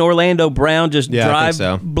he and Orlando Brown just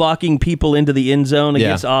blocking people into the end zone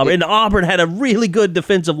against Auburn, and Auburn had a really good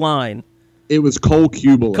defensive line. It was Cole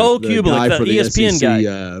Kubelik, the guy for the ESPN SEC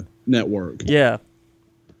guy network. Yeah.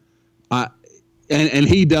 And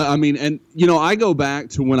he does. I mean, I go back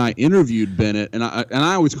to when I interviewed Bennett, and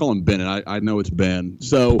I always call him Bennett. I know it's Ben.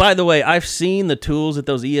 So, by the way, I've seen the tools that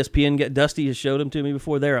those ESPN get. Dusty has showed them to me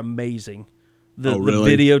before. They're amazing. The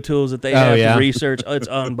video tools that they have to research, it's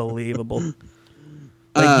unbelievable. You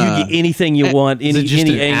get anything you want,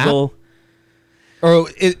 any angle.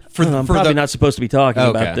 I'm probably not supposed to be talking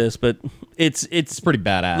about this, but it's pretty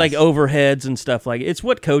badass. Like overheads and stuff like it. It's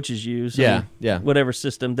what coaches use. Yeah. Whatever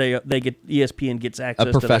system they get, ESPN gets access to.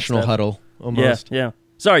 A professional huddle, almost. Yeah.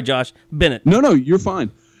 Sorry, Josh. Bennett. No, you're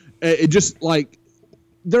fine. It just like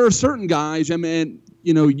there are certain guys. I mean,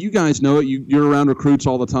 you guys know it. You're around recruits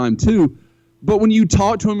all the time too. But when you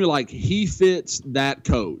talk to him, you're like, he fits that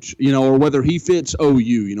coach, or whether he fits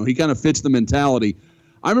OU. He kind of fits the mentality.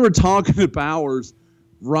 I remember talking to Powers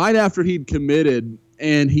right after he'd committed,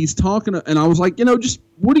 and he's talking, and I was like, just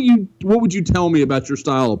what would you tell me about your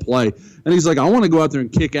style of play? And he's like, I want to go out there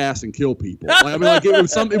and kick ass and kill people.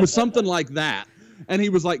 It was something like that. And he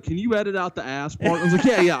was like, can you edit out the ass part? I was like,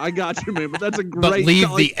 yeah, I got you, man. But that's a great. But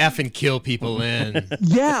leave the F and kill people in.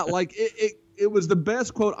 Yeah, like it was the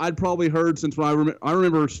best quote I'd probably heard since when I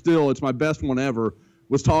remember still. It's my best one ever.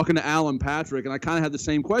 Was talking to Alan Patrick, and I kind of had the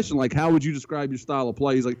same question, like, how would you describe your style of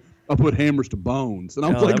play? He's like, I'll put hammers to bones. And I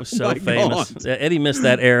was like, that was so famous. Yeah, Eddie missed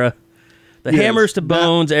that era. The hammers to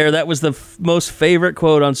bones era, that was the most favorite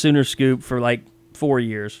quote on Sooner Scoop for like 4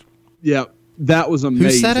 years. Yeah, that was amazing.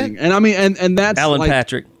 Who said it? And I mean, and that's Alan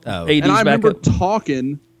Patrick. And I remember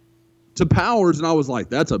talking to Powers, and I was like,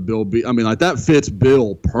 that's a Bill B. I mean, like, that fits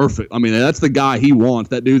Bill perfect. I mean, that's the guy he wants,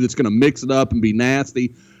 that dude that's going to mix it up and be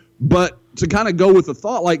nasty. But to kind of go with the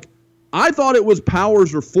thought, like, I thought it was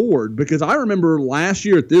Powers or Ford, because I remember last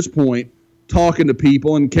year at this point talking to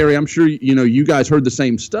people, and Kerry, I'm sure you guys heard the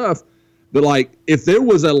same stuff, but like, if there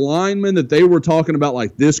was a lineman that they were talking about,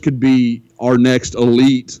 like, this could be our next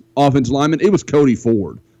elite offensive lineman, it was Cody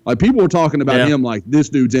Ford. Like, people were talking about him like, this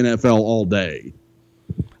dude's NFL all day.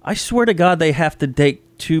 I swear to God, they have to take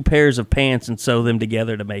 2 pairs of pants and sew them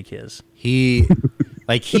together to make his.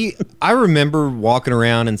 I remember walking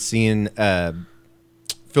around and seeing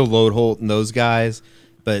Phil Lodeholt and those guys,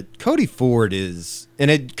 but Cody Ford is, and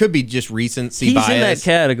it could be just recency bias. He's in that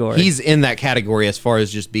category. He's in that category as far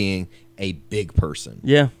as just being a big person.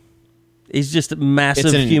 Yeah. He's just a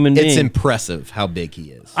massive human being. It's impressive how big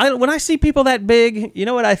he is. When I see people that big, you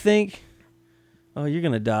know what I think? Oh, you're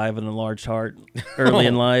going to die of an enlarged heart early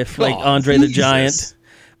in life, like Andre the Giant.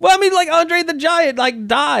 Well, I mean, like Andre the Giant, like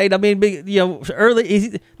died. I mean,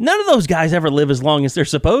 early. None of those guys ever live as long as they're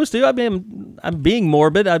supposed to. I mean, I'm being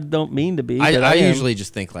morbid. I don't mean to be. I usually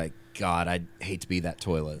just think like, God, I'd hate to be that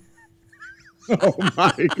toilet. Oh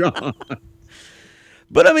my God.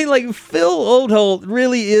 But I mean, like Phil Oldholt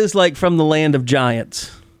really is like from the land of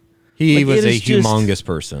giants. He was a humongous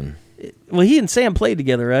person. Well, he and Sam played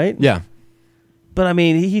together, right? Yeah. But I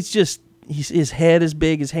mean, his head is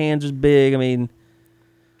big, his hands is big. I mean,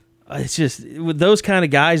 it's just with those kind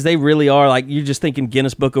of guys, they really are like you're just thinking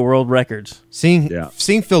Guinness Book of World Records. Seeing Phil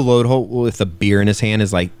Oldholt with a beer in his hand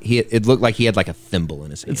is like it looked like he had like a thimble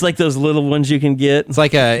in his hand. It's like those little ones you can get. It's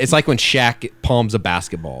like when Shaq palms a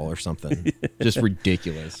basketball or something. Just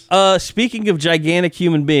ridiculous. Speaking of gigantic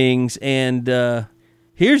human beings, and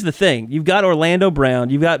here's the thing: you've got Orlando Brown,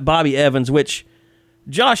 you've got Bobby Evans. Which,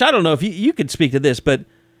 Josh, I don't know if you could speak to this, but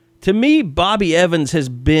to me, Bobby Evans has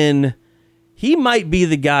been. He might be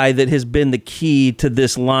the guy that has been the key to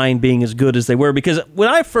this line being as good as they were. Because when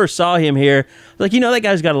I first saw him here, like, that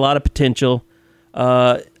guy's got a lot of potential.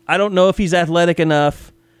 I don't know if he's athletic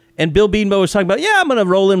enough. And Bill Bedenbaugh was talking about, I'm going to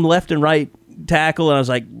roll him left and right tackle. And I was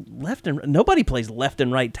like, nobody plays left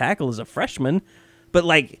and right tackle as a freshman. But,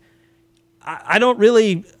 like, I don't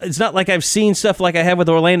really, it's not like I've seen stuff like I have with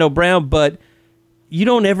Orlando Brown, but you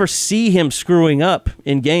don't ever see him screwing up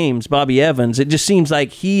in games, Bobby Evans. It just seems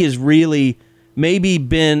like he is really maybe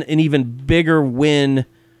been an even bigger win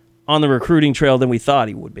on the recruiting trail than we thought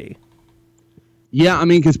he would be. Yeah, I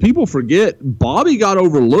mean, because people forget, Bobby got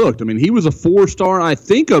overlooked. I mean, he was a 4-star. I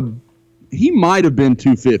think he might have been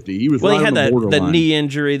 250. He was he had that knee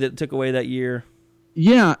injury that took away that year.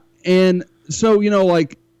 Yeah, and so,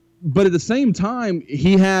 but at the same time,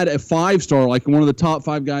 he had a 5-star, like one of the top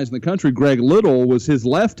 5 guys in the country. Greg Little was his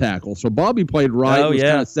left tackle. So Bobby played right, was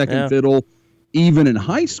kind of second fiddle, even in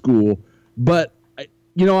high school. But,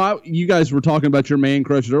 you guys were talking about your man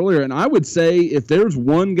crush earlier, and I would say if there's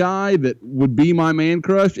one guy that would be my man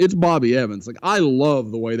crush, it's Bobby Evans. Like, I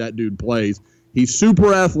love the way that dude plays. He's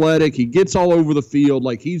super athletic. He gets all over the field.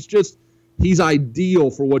 Like, he's ideal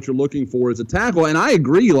for what you're looking for as a tackle. And I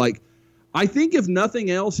agree, I think if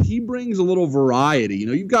nothing else, he brings a little variety.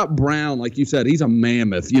 You've got Brown, like you said, he's a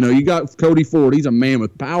mammoth. You got Cody Ford, he's a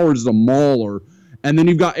mammoth. Powers is a mauler. And then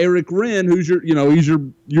you've got Eric Wren, who's he's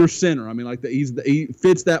your center. I mean, he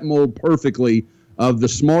fits that mold perfectly of the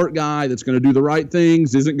smart guy that's going to do the right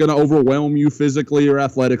things, isn't going to overwhelm you physically or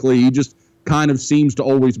athletically. He just kind of seems to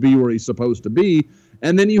always be where he's supposed to be.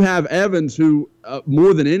 And then you have Evans, who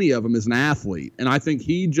more than any of them is an athlete. And I think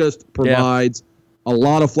he just provides a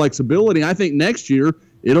lot of flexibility. I think next year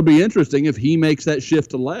it'll be interesting if he makes that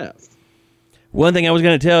shift to left. One thing I was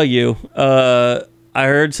going to tell you, I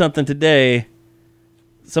heard something today.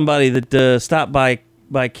 Somebody that stopped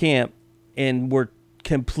by camp and were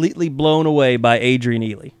completely blown away by Adrian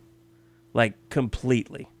Ely. Like,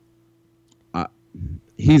 completely.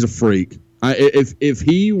 He's a freak. If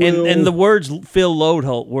he will... And the words Phil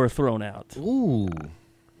Oldholt were thrown out. Ooh.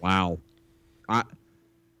 Wow.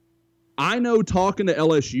 I know talking to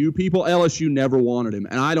LSU people, LSU never wanted him,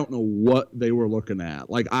 and I don't know what they were looking at.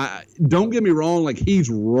 Like, don't get me wrong, like, he's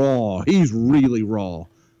raw. He's really raw.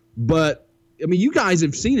 But, I mean, you guys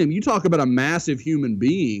have seen him. You talk about a massive human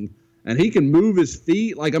being, and he can move his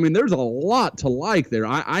feet. Like, I mean, there's a lot to like there.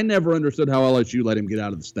 I never understood how LSU let him get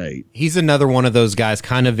out of the state. He's another one of those guys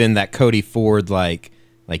kind of in that Cody Ford, like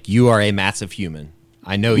you are a massive human.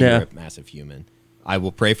 I know you're a massive human. I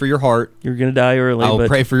will pray for your heart. You're going to die early. I'll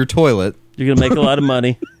pray for your toilet. You're going to make a lot of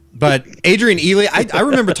money. But Adrian Ely, I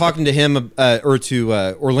remember talking to him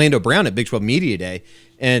to Orlando Brown at Big 12 Media Day,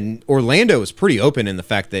 and Orlando was pretty open in the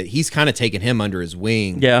fact that he's kind of taken him under his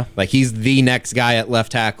wing. Yeah. Like, he's the next guy at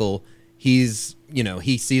left tackle. He's,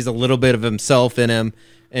 he sees a little bit of himself in him.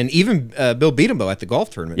 And even Bill Bedenbaugh at the golf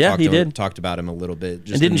tournament talked about him a little bit.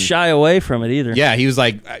 And didn't shy away from it either. Yeah, he was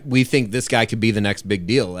like, we think this guy could be the next big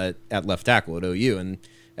deal at left tackle at OU. And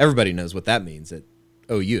everybody knows what that means at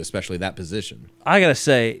OU, especially that position. I got to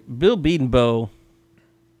say, Bill Bedenbaugh,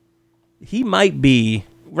 he might be,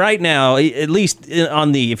 right now, at least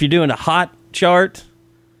if you're doing a hot chart,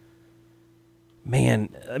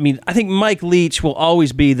 man, I mean, I think Mike Leach will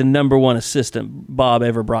always be the number one assistant Bob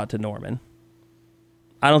ever brought to Norman.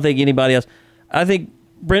 I don't think anybody else. I think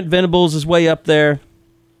Brent Venables is way up there.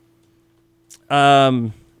 I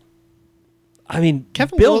mean,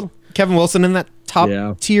 Kevin Wilson in that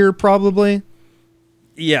top tier, probably.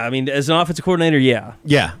 Yeah, I mean, as an offensive coordinator, yeah.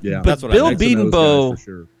 But that's what Bill Bedenbaugh,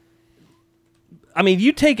 sure. I mean,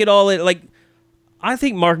 you take it all in. Like, I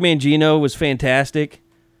think Mark Mangino was fantastic,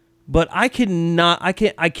 but I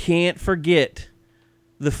can't forget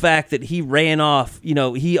the fact that he ran off,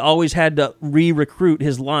 he always had to re-recruit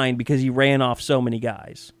his line because he ran off so many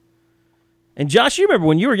guys. And Josh, you remember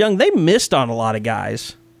when you were young, they missed on a lot of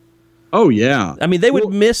guys. Oh, yeah. I mean, they would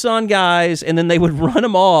miss on guys, and then they would run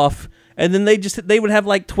them off, and then they would have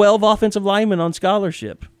like 12 offensive linemen on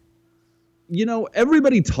scholarship.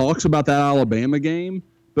 Everybody talks about that Alabama game,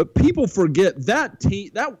 but people forget that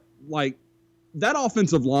team, that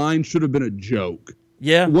offensive line should have been a joke.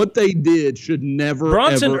 Yeah. What they did should never,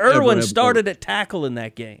 Bronson ever, Irwin ever started at tackle in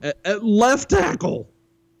that game. At left tackle.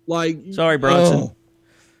 Sorry, Bronson.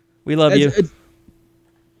 We love you.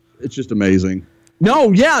 It's just amazing.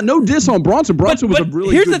 No diss on Bronson. Bronson was a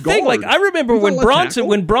really here's good the thing. guard. I remember when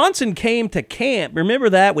Bronson came to camp. Remember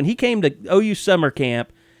that when he came to OU summer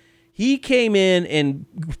camp, he came in and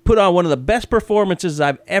put on one of the best performances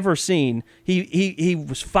I've ever seen. He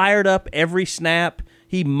was fired up every snap.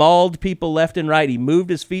 He mauled people left and right. He moved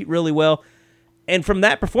his feet really well. And from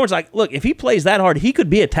that performance, look, if he plays that hard, he could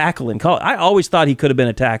be a tackle in college. I always thought he could have been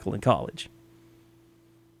a tackle in college.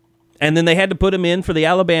 And then they had to put him in for the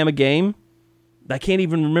Alabama game. I can't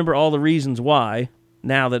even remember all the reasons why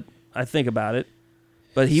now that I think about it.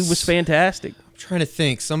 But he was fantastic. I'm trying to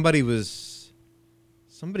think. Somebody was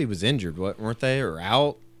injured, weren't they, or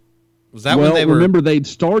out? Was that when they were? Remember they'd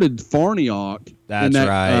started Farniok in that,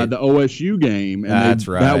 right. The OSU game, and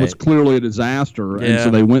right. That was clearly a disaster, Yeah. and so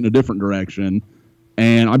they went in a different direction.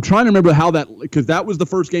 And I'm trying to remember because that was the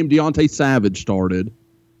first game Deontay Savage started,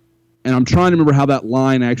 and I'm trying to remember how that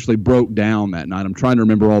line actually broke down that night. I'm trying to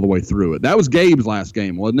remember all the way through it. That was Gabe's last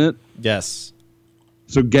game, wasn't it? Yes.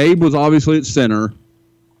 So Gabe was obviously at center.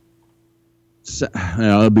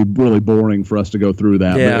 It'd be really boring for us to go through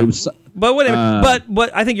that. Yeah. But it was. But whatever.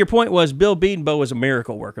 But I think your point was Bill Bedenbaugh was a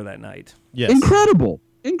miracle worker that night. Yes. Incredible.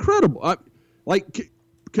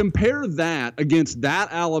 Compare that against that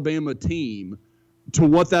Alabama team to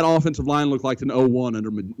what that offensive line looked like in 2001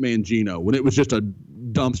 under Mangino, when it was just a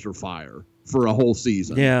dumpster fire for a whole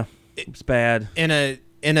season. Yeah, it's bad. In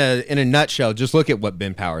a nutshell, just look at what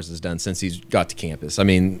Ben Powers has done since he's got to campus. I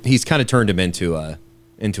mean, he's kind of turned him into a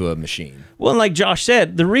machine. Well, and like Josh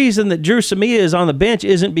said, the reason that Drew Samia is on the bench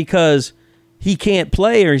isn't because he can't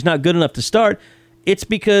play or he's not good enough to start. It's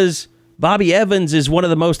because Bobby Evans is one of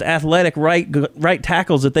the most athletic right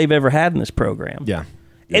tackles that they've ever had in this program. Yeah.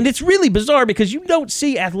 And it's really bizarre because you don't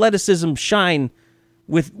see athleticism shine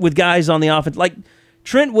with guys on the offense. Like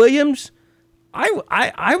Trent Williams,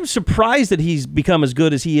 I was surprised that he's become as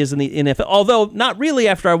good as he is in the NFL, although not really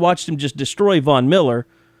after I watched him just destroy Von Miller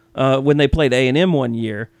when they played A&M one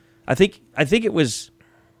year. I think it was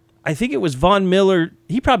Von Miller.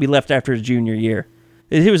 He probably left after his junior year.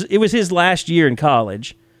 It was his last year in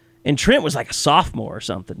college, and Trent was like a sophomore or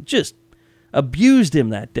something. Just abused him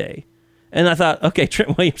that day, and I thought, okay,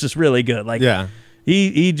 Trent Williams is really good. Like, yeah,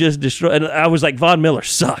 he just destroyed. And I was like, Von Miller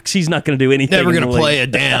sucks. He's not going to do anything. Never going to play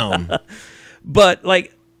it down. But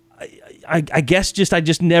like, I guess I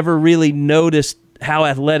just never really noticed how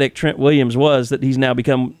athletic Trent Williams was, that he's now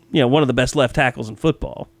become one of the best left tackles in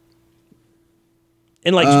football.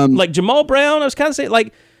 And like Jamal Brown, I was kind of saying,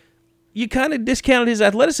 like, you kind of discounted his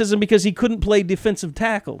athleticism because he couldn't play defensive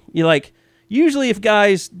tackle. You like, usually if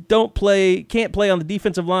guys can't play on the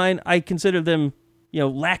defensive line, I consider them,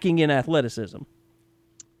 lacking in athleticism.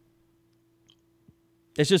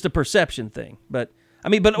 It's just a perception thing. But I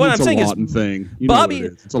mean, but what I'm saying is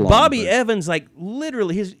Bobby Evans, like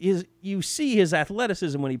literally his you see his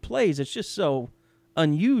athleticism when he plays. It's just so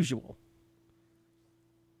unusual.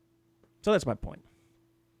 So that's my point.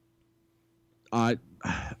 I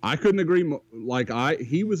couldn't agree more. Like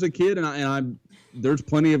he was a kid, and there's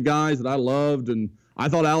plenty of guys that I loved, and I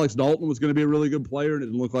thought Alex Dalton was going to be a really good player, and it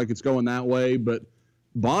didn't look like it's going that way. But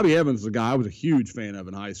Bobby Evans is a guy I was a huge fan of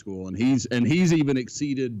in high school, and he's even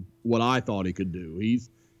exceeded what I thought he could do.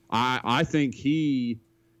 I think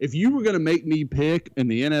if you were going to make me pick in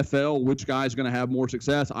the NFL which guy's going to have more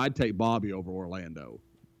success, I'd take Bobby over Orlando.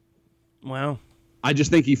 Wow. I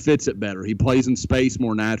just think he fits it better. He plays in space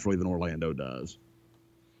more naturally than Orlando does.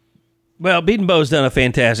 Well, Bedenbaugh's done a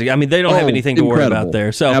fantastic. I mean, they don't have anything to worry about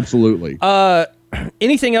there. So absolutely.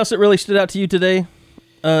 Anything else that really stood out to you today,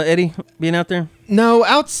 Eddie, being out there? No,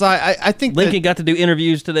 outside. I think Lincoln got to do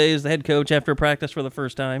interviews today as the head coach after practice for the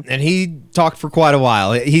first time, and he talked for quite a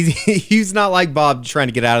while. He's not like Bob trying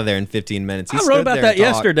to get out of there in 15 minutes. I wrote about that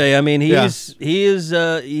yesterday. I mean, he is.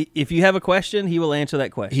 If you have a question, he will answer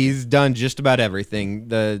that question. He's done just about everything.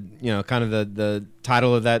 The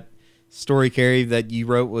title of that story, Carrie, that you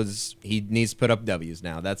wrote was he needs to put up W's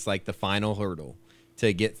now. That's like the final hurdle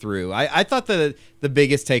to get through. I thought the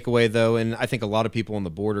biggest takeaway, though, and I think a lot of people on the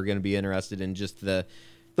board are going to be interested in just the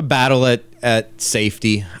the battle at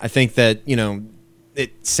safety. I think that,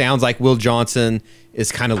 it sounds like Will Johnson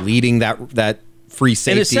is kind of leading that free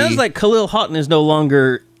safety. And it sounds like Khalil Houghton is no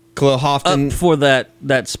longer Khalil Houghton up for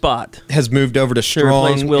that spot. has moved over to Strong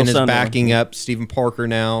replace Will and is Sunderland. backing up Stephen Parker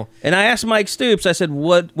now. And I asked Mike Stoops, I said,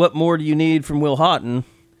 what more do you need from Will Houghton?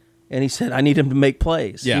 And he said, I need him to make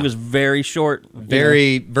plays. Yeah. He was very short.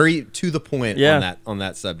 Very to the point Yeah. on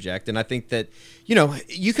that subject. And I think that,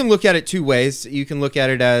 you can look at it two ways. You can look at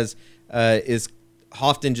it as is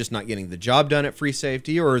Houghton just not getting the job done at free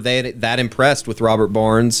safety, or are they that impressed with Robert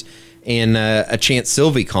Barnes and a Chance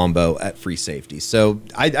Sylvie combo at free safety? So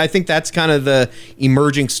I think that's kind of the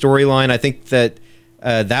emerging storyline. I think that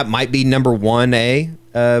that might be number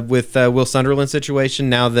 1A with Will Sunderland's situation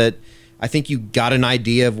now that I think you got an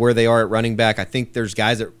idea of where they are at running back. I think there's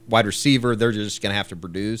guys at wide receiver. They're just going to have to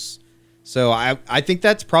produce. So I think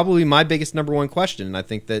that's probably my biggest number one question. And I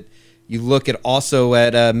think that you look at also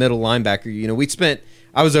at middle linebacker.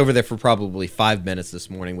 I was over there for probably 5 minutes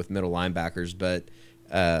this morning with middle linebackers, but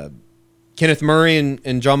Kenneth Murray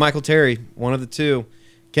and John Michael Terry, one of the two.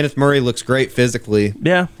 Kenneth Murray looks great physically.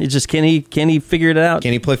 Yeah, it's just can he figure it out?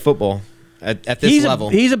 Can he play football at this level?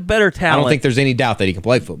 He's a better I talent. don't think there's any doubt that he can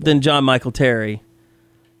play football. Than John Michael Terry,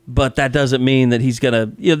 but that doesn't mean that he's gonna.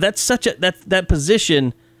 That's such a that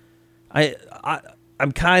position. I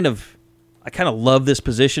kind of love this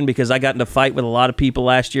position because I got in a fight with a lot of people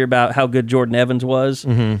last year about how good Jordan Evans was,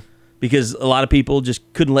 because a lot of people just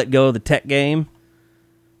couldn't let go of the Tech game.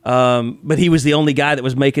 But he was the only guy that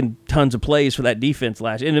was making tons of plays for that defense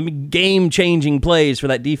last year, and game-changing plays for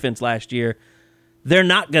that defense last year. They're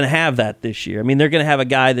not going to have that this year. I mean, they're going to have a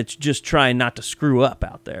guy that's just trying not to screw up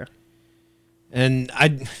out there. And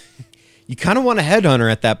you kind of want a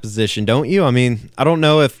headhunter at that position, don't you? I mean, I don't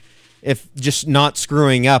know if just not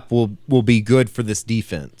screwing up will be good for this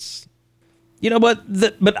defense. You know what?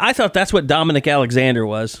 But I thought that's what Dominic Alexander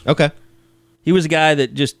was. Okay. He was a guy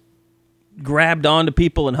that just grabbed onto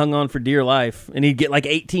people and hung on for dear life, and he'd get like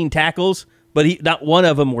 18 tackles, but not one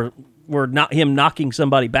of them were not him knocking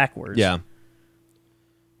somebody backwards. Yeah.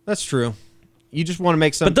 That's true. You just want to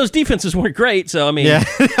make some. But those defenses weren't great, so I mean, yeah,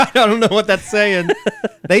 I don't know what that's saying.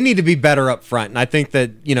 They need to be better up front, and I think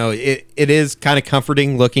that it is kind of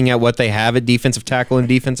comforting looking at what they have at defensive tackle and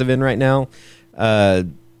defensive end right now.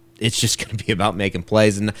 It's just going to be about making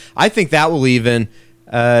plays, and I think that will even,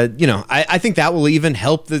 I think that will even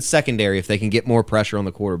help the secondary if they can get more pressure on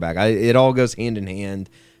the quarterback. It all goes hand in hand.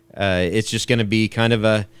 It's just going to be kind of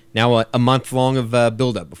a month long of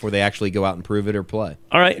build-up before they actually go out and prove it or play.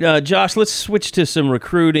 All right, Josh, let's switch to some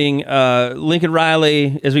recruiting. Lincoln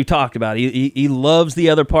Riley, as we've talked about, he loves the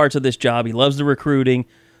other parts of this job. He loves the recruiting.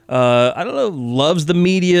 I don't know, loves the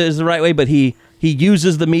media is the right way, but he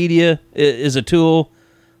uses the media as a tool,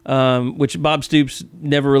 which Bob Stoops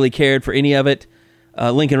never really cared for any of it.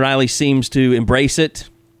 Lincoln Riley seems to embrace it.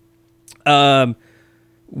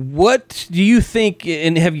 What do you think,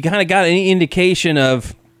 and have you kind of got any indication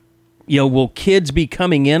of, will kids be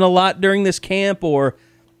coming in a lot during this camp, or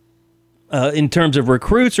in terms of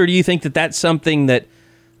recruits, or do you think that that's something that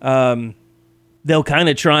they'll kind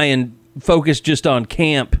of try and focus just on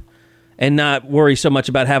camp and not worry so much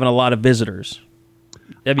about having a lot of visitors?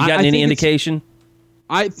 Have you gotten any indication?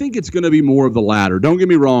 I think it's going to be more of the latter. Don't get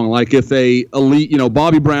me wrong. Like if a elite,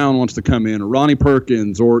 Bobby Brown wants to come in, or Ronnie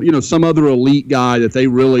Perkins, or some other elite guy that they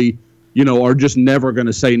really, are just never going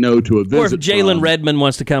to say no to a visit. Or if Jalen Redmond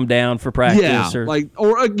wants to come down for practice,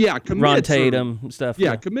 commits Ron Tatum and stuff.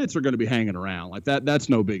 Yeah, commits are going to be hanging around like that. That's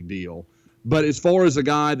no big deal. But as far as a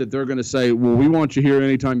guy that they're going to say, well, we want you here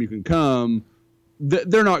anytime you can come,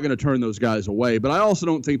 they're not going to turn those guys away. But I also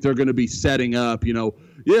don't think they're going to be setting up, we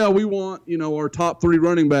want, our top 3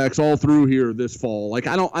 running backs all through here this fall. Like,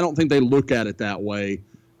 I don't think they look at it that way.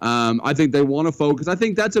 I think they want to focus. I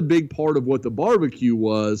think that's a big part of what the barbecue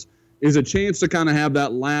was, is a chance to kind of have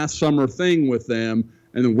that last summer thing with them.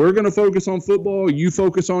 And then we're going to focus on football. You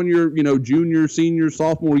focus on your, junior, senior,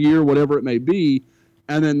 sophomore year, whatever it may be.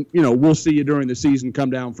 And then, we'll see you during the season, come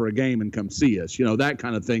down for a game and come see us, that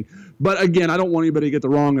kind of thing. But again, I don't want anybody to get the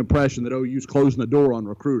wrong impression that OU's closing the door on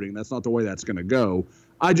recruiting. That's not the way that's going to go.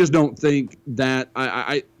 I just don't think that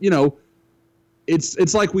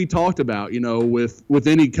it's like we talked about, with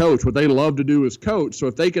any coach, what they love to do is coach. So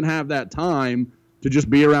if they can have that time to just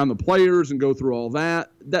be around the players and go through all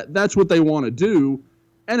that's what they want to do.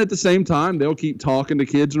 And at the same time, they'll keep talking to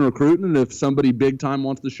kids and recruiting. And if somebody big time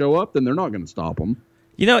wants to show up, then they're not going to stop them.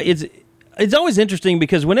 It's always interesting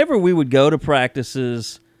because whenever we would go to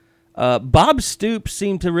practices, Bob Stoops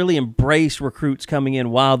seemed to really embrace recruits coming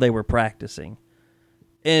in while they were practicing.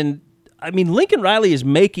 And I mean, Lincoln Riley is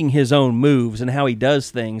making his own moves and how he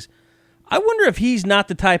does things. I wonder if he's not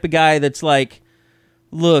the type of guy that's like,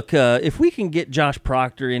 look, if we can get Josh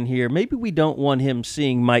Proctor in here, maybe we don't want him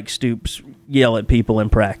seeing Mike Stoops yell at people in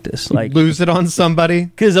practice. Like, lose it on somebody.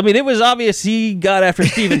 Because, I mean, it was obvious he got after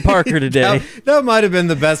Stephen Parker today. That might have been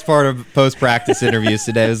the best part of post-practice interviews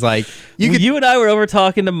today. It was like, you and I were over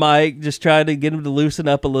talking to Mike, just trying to get him to loosen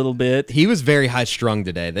up a little bit. He was very high-strung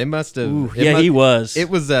today. They must have... he was. It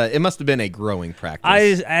must have been a growing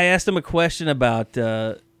practice. I asked him a question about...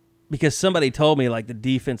 because somebody told me, like, the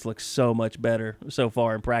defense looks so much better so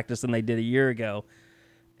far in practice than they did a year ago.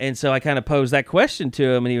 And so I kind of posed that question to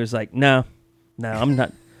him, and he was like, no, I'm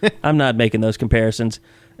not I'm not making those comparisons.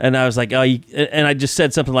 And I was like, and I just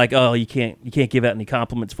said something like, you can't give out any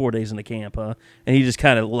compliments 4 days into camp, huh? And he just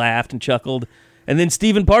kind of laughed and chuckled. And then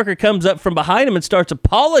Stephen Parker comes up from behind him and starts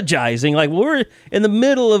apologizing. Like, we're in the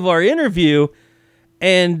middle of our interview,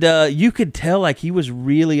 and you could tell, like, he was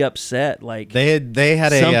really upset. Like, they had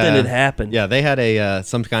something had happened. Yeah, they had a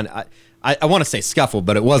some kind of I want to say scuffle,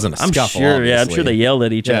 but it wasn't a scuffle. Sure, obviously. I'm sure they yelled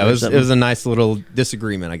at each other. It was a nice little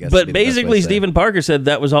disagreement, I guess. But basically, Stephen Parker said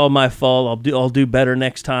that was all my fault. I'll do better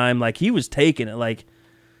next time. Like, he was taking it. Like,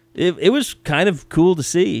 it was kind of cool to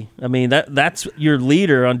see. I mean, that's your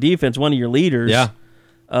leader on defense, one of your leaders. Yeah.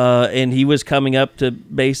 And he was coming up to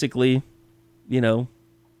basically,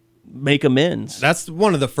 make amends. That's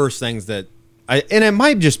one of the first things that and it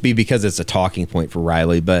might just be because it's a talking point for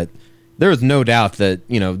Riley, but there was no doubt that,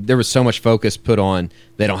 there was so much focus put on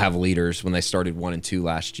they don't have leaders when they started 1-2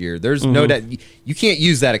 last year. There's no doubt. You can't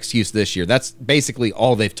use that excuse this year. That's basically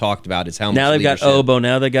all they've talked about is how much now they've leadership. got Obo,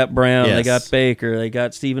 now they got Brown, Yes. they got Baker, they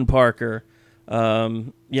got Stephen Parker,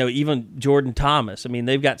 even Jordan Thomas. I mean,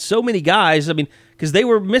 they've got so many guys. I mean, because they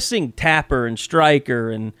were missing Tapper and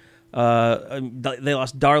Stryker, and they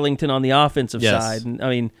lost Darlington on the offensive Yes. side. And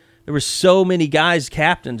I mean, there were so many guys,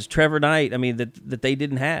 captains, Trevor Knight. I mean, that they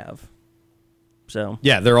didn't have. So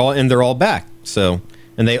Yeah, they're all back. So,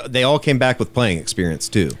 and they all came back with playing experience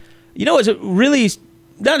too. It's really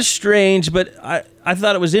not strange, but I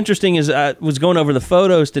thought it was interesting as I was going over the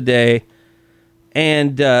photos today,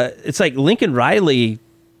 and it's like Lincoln Riley,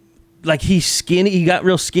 like he's skinny. He got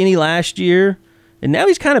real skinny last year, and now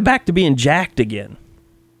he's kind of back to being jacked again.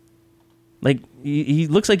 Like he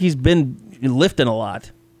looks like he's been lifting a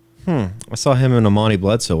lot. I saw him and Amani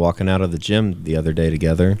Bledsoe walking out of the gym the other day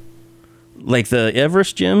together. Like the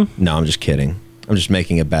Everest gym? No, I'm just kidding. I'm just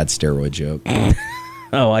making a bad steroid joke.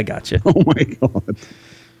 Oh, I got you. Oh my God.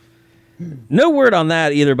 No word on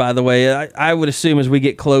that either, by the way. I would assume as we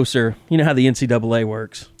get closer, you know how the NCAA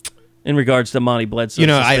works in regards to Monty Bledsoe.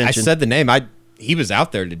 I said the name. He was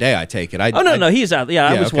out there today, I take it. No, he's out. Yeah,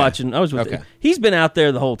 I was okay. watching. I was with Okay. He's been out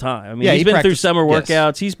there the whole time. I mean, Yeah, he's he been through practiced- summer yes.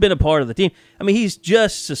 workouts. He's been a part of the team. I mean, he's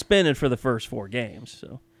just suspended for the first 4 games.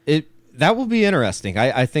 So That will be interesting.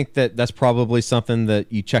 I think that's probably something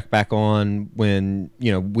that you check back on when,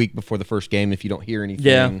 week before the first game, if you don't hear anything.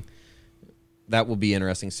 Yeah. That will be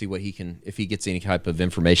interesting to see if he gets any type of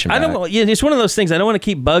information back. I don't know. Yeah, it's one of those things. I don't want to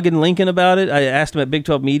keep bugging Lincoln about it. I asked him at Big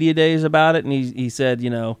 12 Media Days about it, and he said,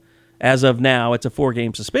 as of now, it's a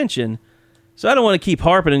 4-game suspension. So I don't want to keep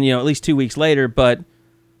harping, and at least 2 weeks later. But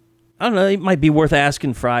I don't know. It might be worth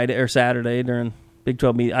asking Friday or Saturday during Big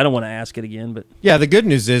 12 Media. I don't want to ask it again, but Yeah, the good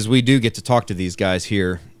news is we do get to talk to these guys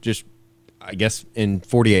here just, I guess, in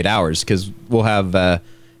 48 hours because we'll have a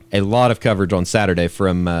lot of coverage on Saturday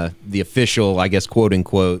from the official, I guess,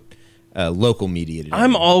 quote-unquote, local media today.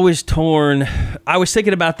 I'm always torn. I was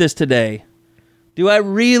thinking about this today. Do I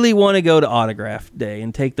really want to go to autograph day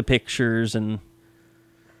and take the pictures? And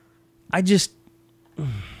I just,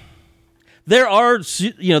 there are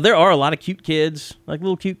a lot of cute kids, like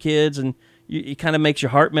little cute kids, and it kind of makes your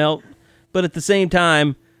heart melt. But at the same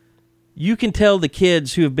time, you can tell the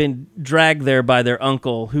kids who have been dragged there by their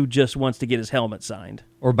uncle who just wants to get his helmet signed.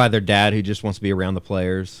 Or by their dad who just wants to be around the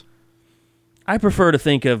players. I prefer to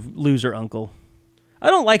think of loser uncle. I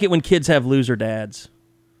don't like it when kids have loser dads.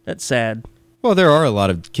 That's sad. Well, there are a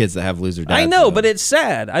lot of kids that have loser dads. I know, though. but it's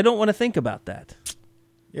sad. I don't want to think about that.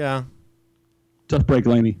 Yeah. Tough break,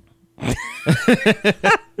 Laney.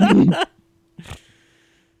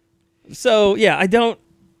 So yeah, I don't.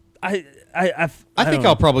 I think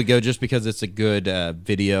I'll probably go just because it's a good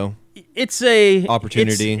video. It's a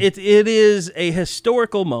opportunity. It is a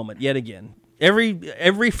historical moment yet again.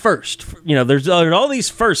 Every first, there's all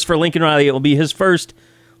these firsts for Lincoln Riley. It will be his first,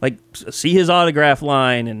 like see his autograph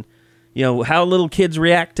line and how little kids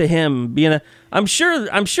react to him being a. I'm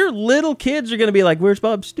sure little kids are going to be like, "Where's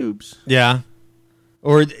Bob Stoops?" Yeah.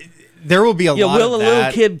 Or there will be a lot will of a that.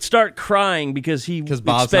 little kid start crying because he Bob's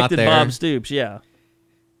not expected there. Bob Stoops? Yeah.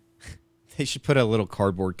 They should put a little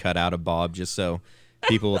cardboard cutout of Bob just so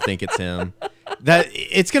people will think it's him. That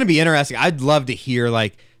it's going to be interesting. I'd love to hear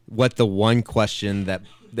like what the one question that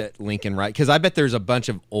Lincoln because I bet there's a bunch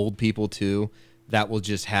of old people too that will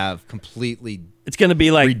just have completely. It's going to be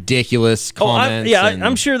like ridiculous comments.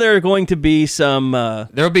 I'm sure there are going to be some.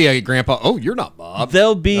 There'll be a grandpa. Oh, you're not Bob.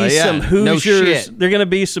 There'll be some Hoosiers. No shit. There are going to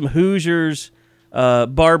be some Hoosiers.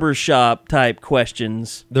 Barbershop type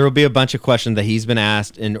questions. There will be a bunch of questions that he's been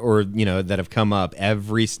asked or that have come up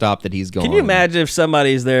every stop that he's gone. Can you imagine if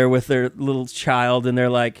somebody's there with their little child and they're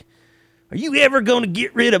like, "Are you ever going to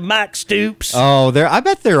get rid of Mike Stoops?" Oh, I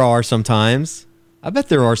bet there are sometimes. I bet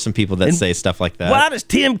there are some people that say stuff like that. Why does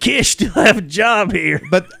Tim Kish still have a job here?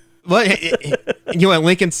 But you know what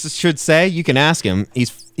Lincoln should say? You can ask him.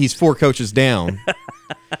 He's 4 coaches down.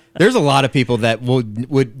 There's a lot of people that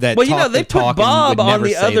would that. Well, they put Bob on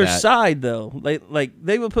the other side though. Like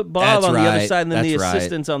they would put Bob on the other side, and then the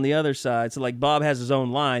assistants on the other side. So like Bob has his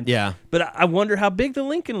own line. Yeah. But I wonder how big the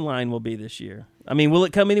Lincoln line will be this year. I mean, will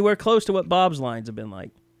it come anywhere close to what Bob's lines have been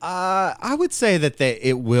like? I would say that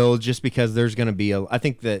it will, just because there's going to be I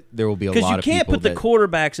think that there will be a lot of people. Because you can't put the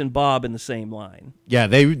quarterbacks and Bob in the same line. Yeah,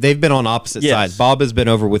 they've been on opposite sides. Bob has been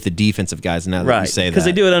over with the defensive guys now that you say that. Because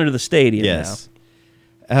they do it under the stadium now.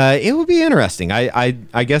 It will be interesting.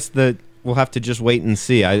 I guess that we'll have to just wait and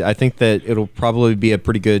see. I think that it'll probably be a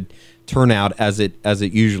pretty good turnout as it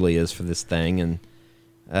usually is for this thing. And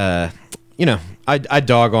I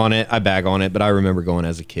dog on it, I bag on it, but I remember going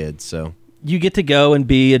as a kid. So you get to go and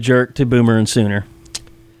be a jerk to Boomer and Sooner.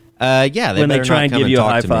 Yeah, when they try and give you a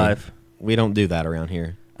high five. We don't do that around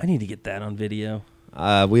here. I need to get that on video.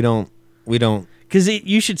 We don't. Because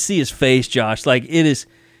you should see his face, Josh. Like it is.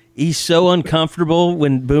 He's so uncomfortable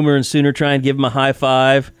when Boomer and Sooner try and give him a high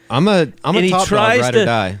five. I'm a top dog, ride or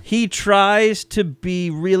die. He tries to be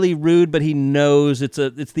really rude, but he knows it's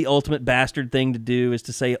the ultimate bastard thing to do is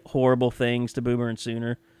to say horrible things to Boomer and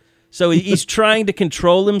Sooner. So he's trying to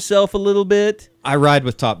control himself a little bit. I ride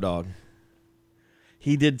with Top Dog.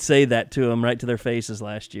 He did say that to him right to their faces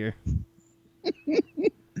last year.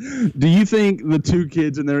 Do you think the 2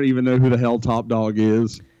 kids in there even know who the hell Top Dog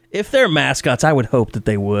is? If they're mascots, I would hope that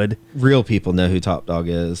they would. Real people know who Top Dog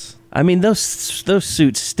is. I mean, those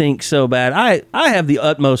suits stink so bad. I have the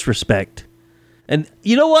utmost respect. And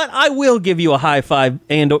you know what? I will give you a high five,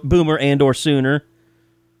 and Boomer and or Sooner,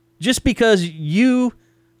 just because you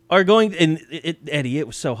are going. And Eddie, it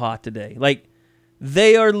was so hot today. Like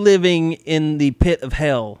they are living in the pit of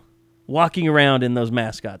hell, walking around in those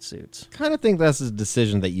mascot suits. I kind of think that's a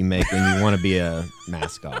decision that you make when you want to be a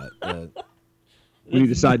mascot. When you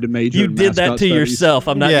decide to major, you in did that to studies. yourself.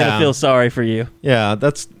 I'm not going to feel sorry for you. Yeah,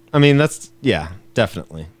 that's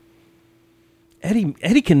definitely.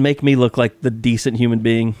 Eddie can make me look like the decent human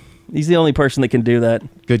being. He's the only person that can do that.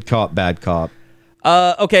 Good cop, bad cop.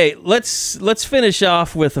 Okay, let's finish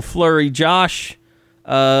off with a flurry. Josh,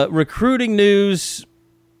 recruiting news.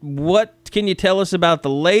 What can you tell us about the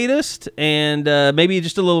latest, and maybe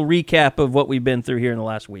just a little recap of what we've been through here in the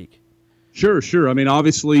last week? Sure. I mean,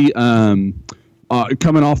 obviously,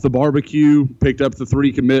 coming off the barbecue, picked up the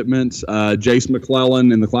 3 commitments. Jace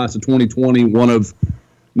McClellan in the class of 2020, one of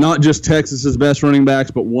not just Texas's best running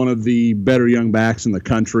backs, but one of the better young backs in the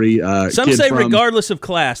country. Some say regardless of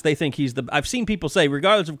class, they think he's the. I've seen people say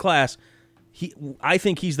regardless of class, I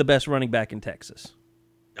think he's the best running back in Texas.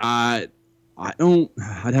 I don't.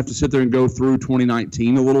 I'd have to sit there and go through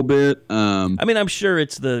 2019 a little bit. I mean, I'm sure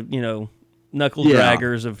it's the knuckle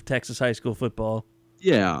draggers of Texas high school football.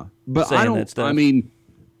 Yeah, but I don't. I mean,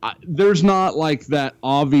 there's not like that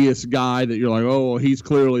obvious guy that you're like, oh, he's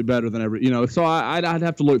clearly better than every. So I'd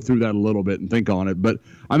have to look through that a little bit and think on it. But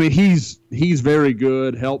I mean, he's very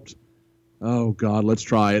good. Helped. Oh God, let's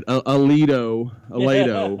try it. Aledo.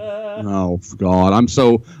 Oh God,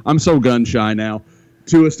 I'm so gun shy now.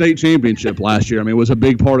 To a state championship last year. I mean, it was a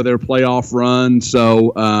big part of their playoff run.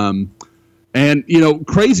 So. And,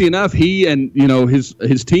 crazy enough, he and, his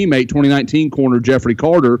teammate, 2019 corner Jeffrey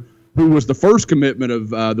Carter, who was the first commitment of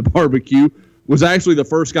the barbecue, was actually the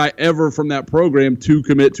first guy ever from that program to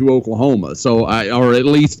commit to Oklahoma. So, or at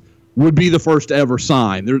least would be the first to ever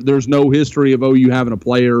sign. There's no history of OU having a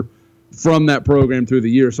player from that program through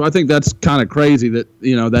the year. So I think that's kind of crazy that,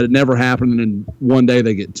 that it never happened and in one day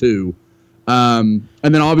they get 2. And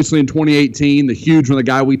then obviously in 2018, the huge one, the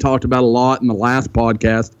guy we talked about a lot in the last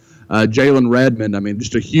podcast, Jalen Redmond. I mean,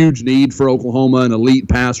 just a huge need for Oklahoma, an elite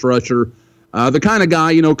pass rusher. The kind of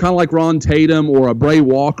guy, kind of like Ron Tatum or a Bray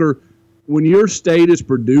Walker. When your state is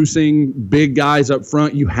producing big guys up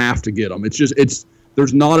front, you have to get them.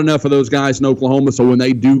 There's not enough of those guys in Oklahoma, so when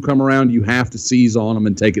they do come around, you have to seize on them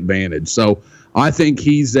and take advantage. So I think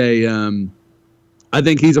he's a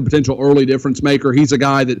potential early difference maker. He's a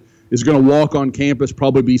guy that is going to walk on campus,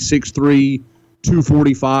 probably be 6'3",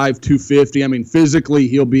 245, 250. I mean, physically,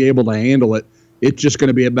 he'll be able to handle it. It's just going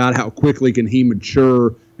to be about how quickly can he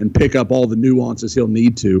mature and pick up all the nuances he'll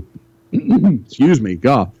need to. Excuse me,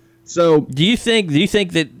 God. So, do you think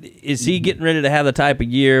that is he getting ready to have the type of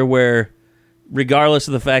year where, regardless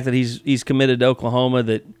of the fact that he's committed to Oklahoma,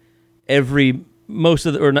 that most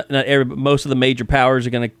of the major powers are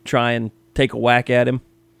going to try and take a whack at him?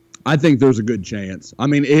 I think there's a good chance. I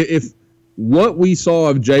mean, if what we saw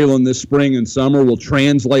of Jalen this spring and summer will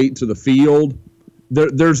translate to the field,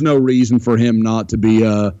 there's no reason for him not to be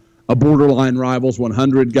a borderline Rivals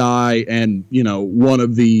 100 guy and, one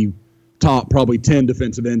of the top probably 10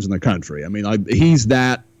 defensive ends in the country. I mean, he's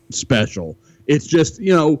that special. It's just,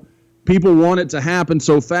 people want it to happen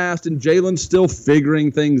so fast, and Jalen's still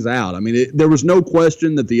figuring things out. I mean, there was no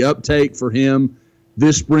question that the uptake for him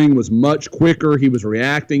this spring was much quicker. He was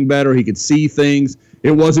reacting better. He could see things.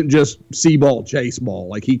 It wasn't just see ball, chase ball.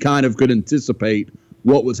 Like, he kind of could anticipate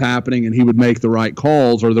what was happening, and he would make the right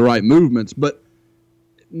calls or the right movements. But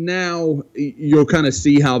now you'll kind of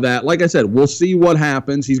see how that, like I said, we'll see what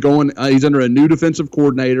happens. He's under a new defensive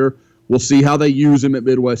coordinator. We'll see how they use him at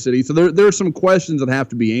Midwest City. So there's some questions that have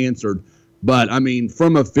to be answered. But, I mean,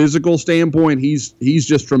 from a physical standpoint, he's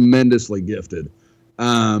just tremendously gifted.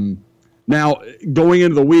 Now, going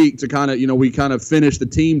into the week to kind of, we kind of finished the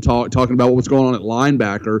team talking about what's going on at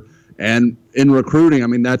linebacker. And in recruiting, I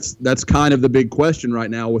mean, that's kind of the big question right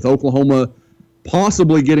now with Oklahoma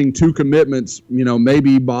possibly getting 2 commitments,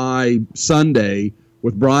 maybe by Sunday,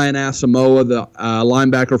 with Brian Asamoah, the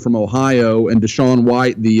linebacker from Ohio, and Deshaun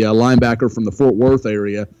White, the linebacker from the Fort Worth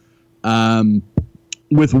area.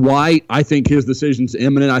 With White, I think his decision's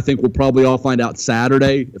imminent. I think we'll probably all find out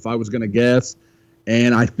Saturday, if I was going to guess.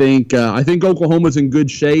 And I think Oklahoma's in good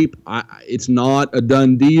shape. It's not a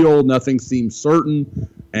done deal. Nothing seems certain,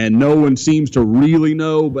 and no one seems to really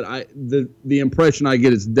know. But the impression I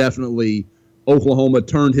get is definitely Oklahoma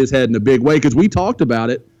turned his head in a big way, because we talked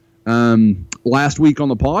about it last week on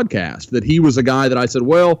the podcast, that he was a guy that I said,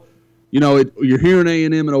 well, you're hearing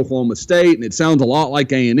A&M and Oklahoma State, and it sounds a lot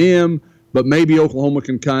like A&M, but maybe Oklahoma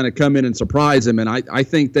can kind of come in and surprise him. And I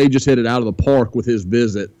think they just hit it out of the park with his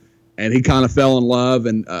visit. And he kind of fell in love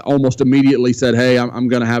and almost immediately said, hey, I'm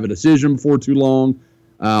going to have a decision before too long.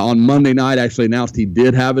 On Monday night, actually announced he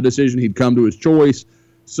did have a decision. He'd come to his choice.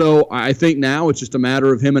 So I think now it's just a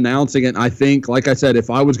matter of him announcing it. I think, like I said, if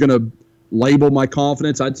I was going to label my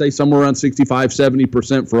confidence, I'd say somewhere around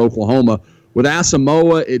 65-70% for Oklahoma. With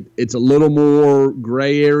Asamoah, it's a little more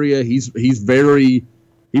gray area. He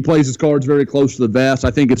plays his cards very close to the vest.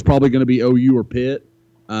 I think it's probably going to be OU or Pitt.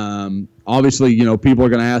 Obviously, people are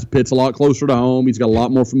going to ask. Pitt's a lot closer to home. He's got a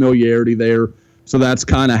lot more familiarity there. So that's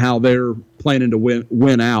kind of how they're planning to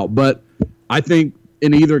win out. But I think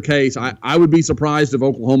in either case, I would be surprised if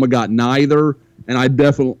Oklahoma got neither. And I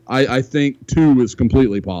think 2 is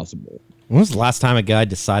completely possible. When was the last time a guy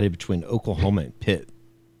decided between Oklahoma and Pitt?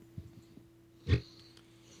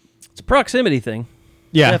 It's a proximity thing.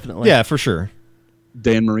 Yeah, definitely. Yeah, for sure.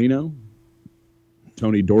 Dan Marino,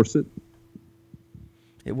 Tony Dorsett.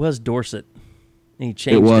 It was Dorset. And he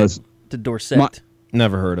changed it to Dorset.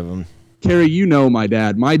 Never heard of him. Kerry, my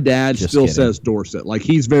dad. My dad still says Dorset. Like,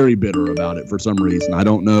 he's very bitter about it for some reason. I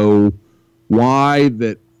don't know why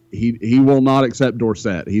that he will not accept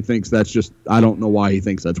Dorset. He thinks that's just, I don't know why he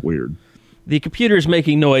thinks that's weird. The computer's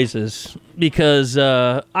making noises because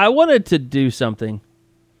I wanted to do something,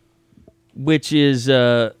 which is,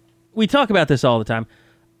 we talk about this all the time.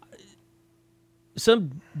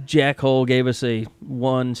 Some jackhole gave us a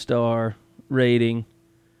 1-star rating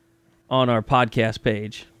on our podcast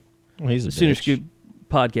page. Well, he's a Sooner bitch. Scoop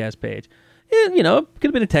podcast page. Yeah, could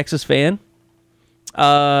have been a Texas fan.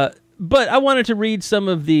 But I wanted to read some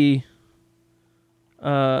of the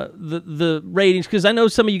ratings, because I know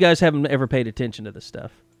some of you guys haven't ever paid attention to this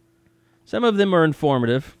stuff. Some of them are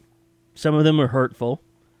informative. Some of them are hurtful.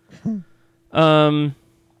 I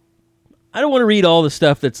don't want to read all the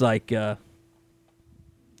stuff that's like,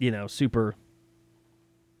 super.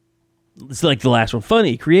 It's like the last one.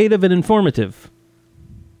 Funny, creative, and informative.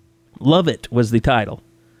 Love it was the title.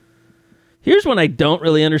 Here's one I don't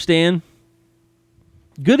really understand.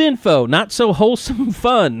 Good info, not so wholesome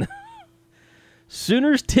fun.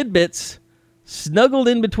 Sooners tidbits snuggled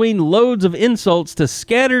in between loads of insults to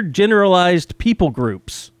scattered generalized people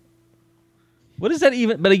groups. What is that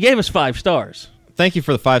even? But he gave us 5 stars. Thank you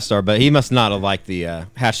for the 5-star, but he must not have liked the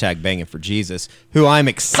hashtag banging for Jesus, who I'm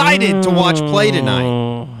excited to watch play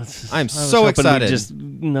tonight. I'm so excited. Just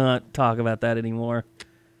not talk about that anymore.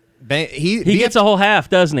 He gets a whole half,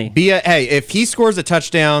 doesn't he? Hey, if he scores a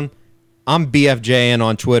touchdown, I'm BFJing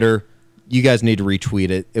on Twitter. You guys need to retweet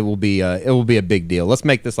it. It will be a big deal. Let's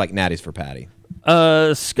make this like Natty's for Patty.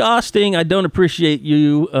 Scosting, I don't appreciate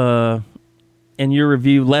you and your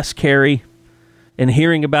review, Les Carey, and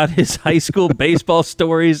hearing about his high school baseball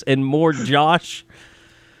stories and more Josh.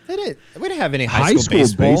 We didn't have any high school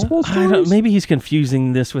baseball stories? Maybe he's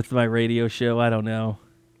confusing this with my radio show. I don't know.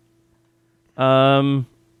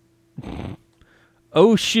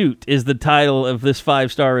 Oh, shoot is the title of this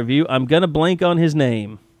 5-star review. I'm going to blank on his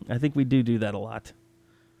name. I think we do that a lot.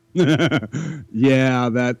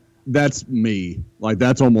 Yeah, that's me. Like,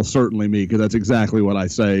 that's almost certainly me, because that's exactly what I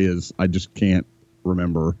say is I just can't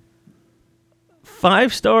remember.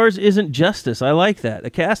 5 stars isn't justice. I like that. A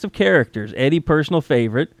cast of characters. Eddie, personal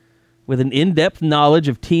favorite, with an in-depth knowledge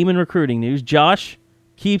of team and recruiting news. Josh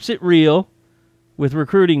keeps it real with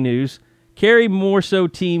recruiting news. Carey, more so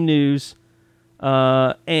team news.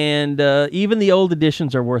 And even the old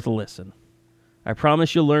editions are worth a listen. I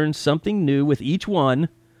promise you'll learn something new with each one.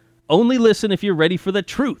 Only listen if you're ready for the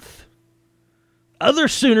truth. Other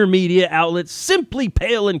Sooner media outlets simply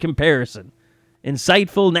pale in comparison.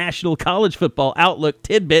 Insightful national college football outlook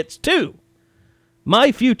tidbits, too.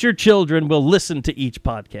 My future children will listen to each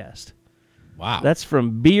podcast. Wow. That's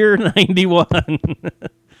from Beer91.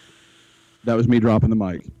 That was me dropping the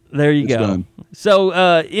mic. There you go. Done.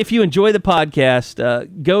 So if you enjoy the podcast,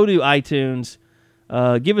 go to iTunes,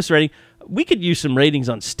 give us a rating. We could use some ratings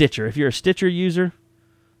on Stitcher. If you're a Stitcher user,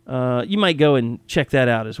 you might go and check that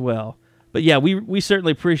out as well. But yeah, we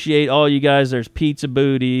certainly appreciate all you guys. There's Pizza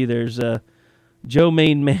Booty. There's Joe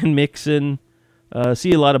Main Man Mixon.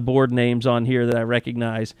 See a lot of board names on here that I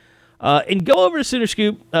recognize. And go over to Sooner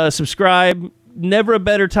Scoop, subscribe. Never a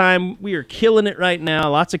better time. We are killing it right now.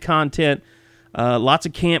 Lots of content, lots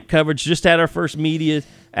of camp coverage. Just had our first media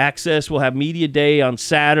access. We'll have media day on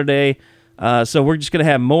Saturday. So we're just going to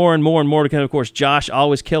have more and more and more to come. Of course, Josh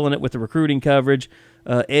always killing it with the recruiting coverage.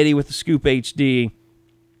 Eddie with the Scoop HD.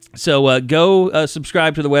 So go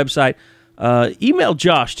subscribe to the website. Email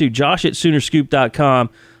Josh, too, josh@Soonerscoop.com.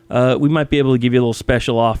 We might be able to give you a little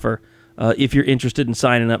special offer if you're interested in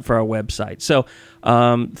signing up for our website. So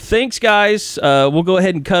thanks, guys. We'll go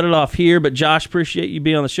ahead and cut it off here. But, Josh, appreciate you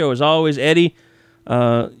being on the show as always. Eddie,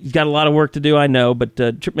 you've got a lot of work to do, I know,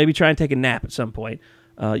 but maybe try and take a nap at some point.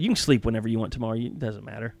 You can sleep whenever you want tomorrow. It doesn't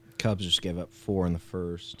matter. Cubs just gave up 4 in the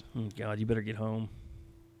first. Oh, God, you better get home.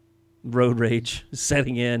 Road rage is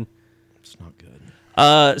setting in. It's not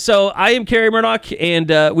good. So I am Carey Murdoch,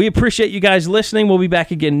 and we appreciate you guys listening. We'll be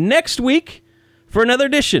back again next week for another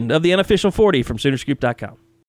edition of the Unofficial 40 from Soonerscoop.com.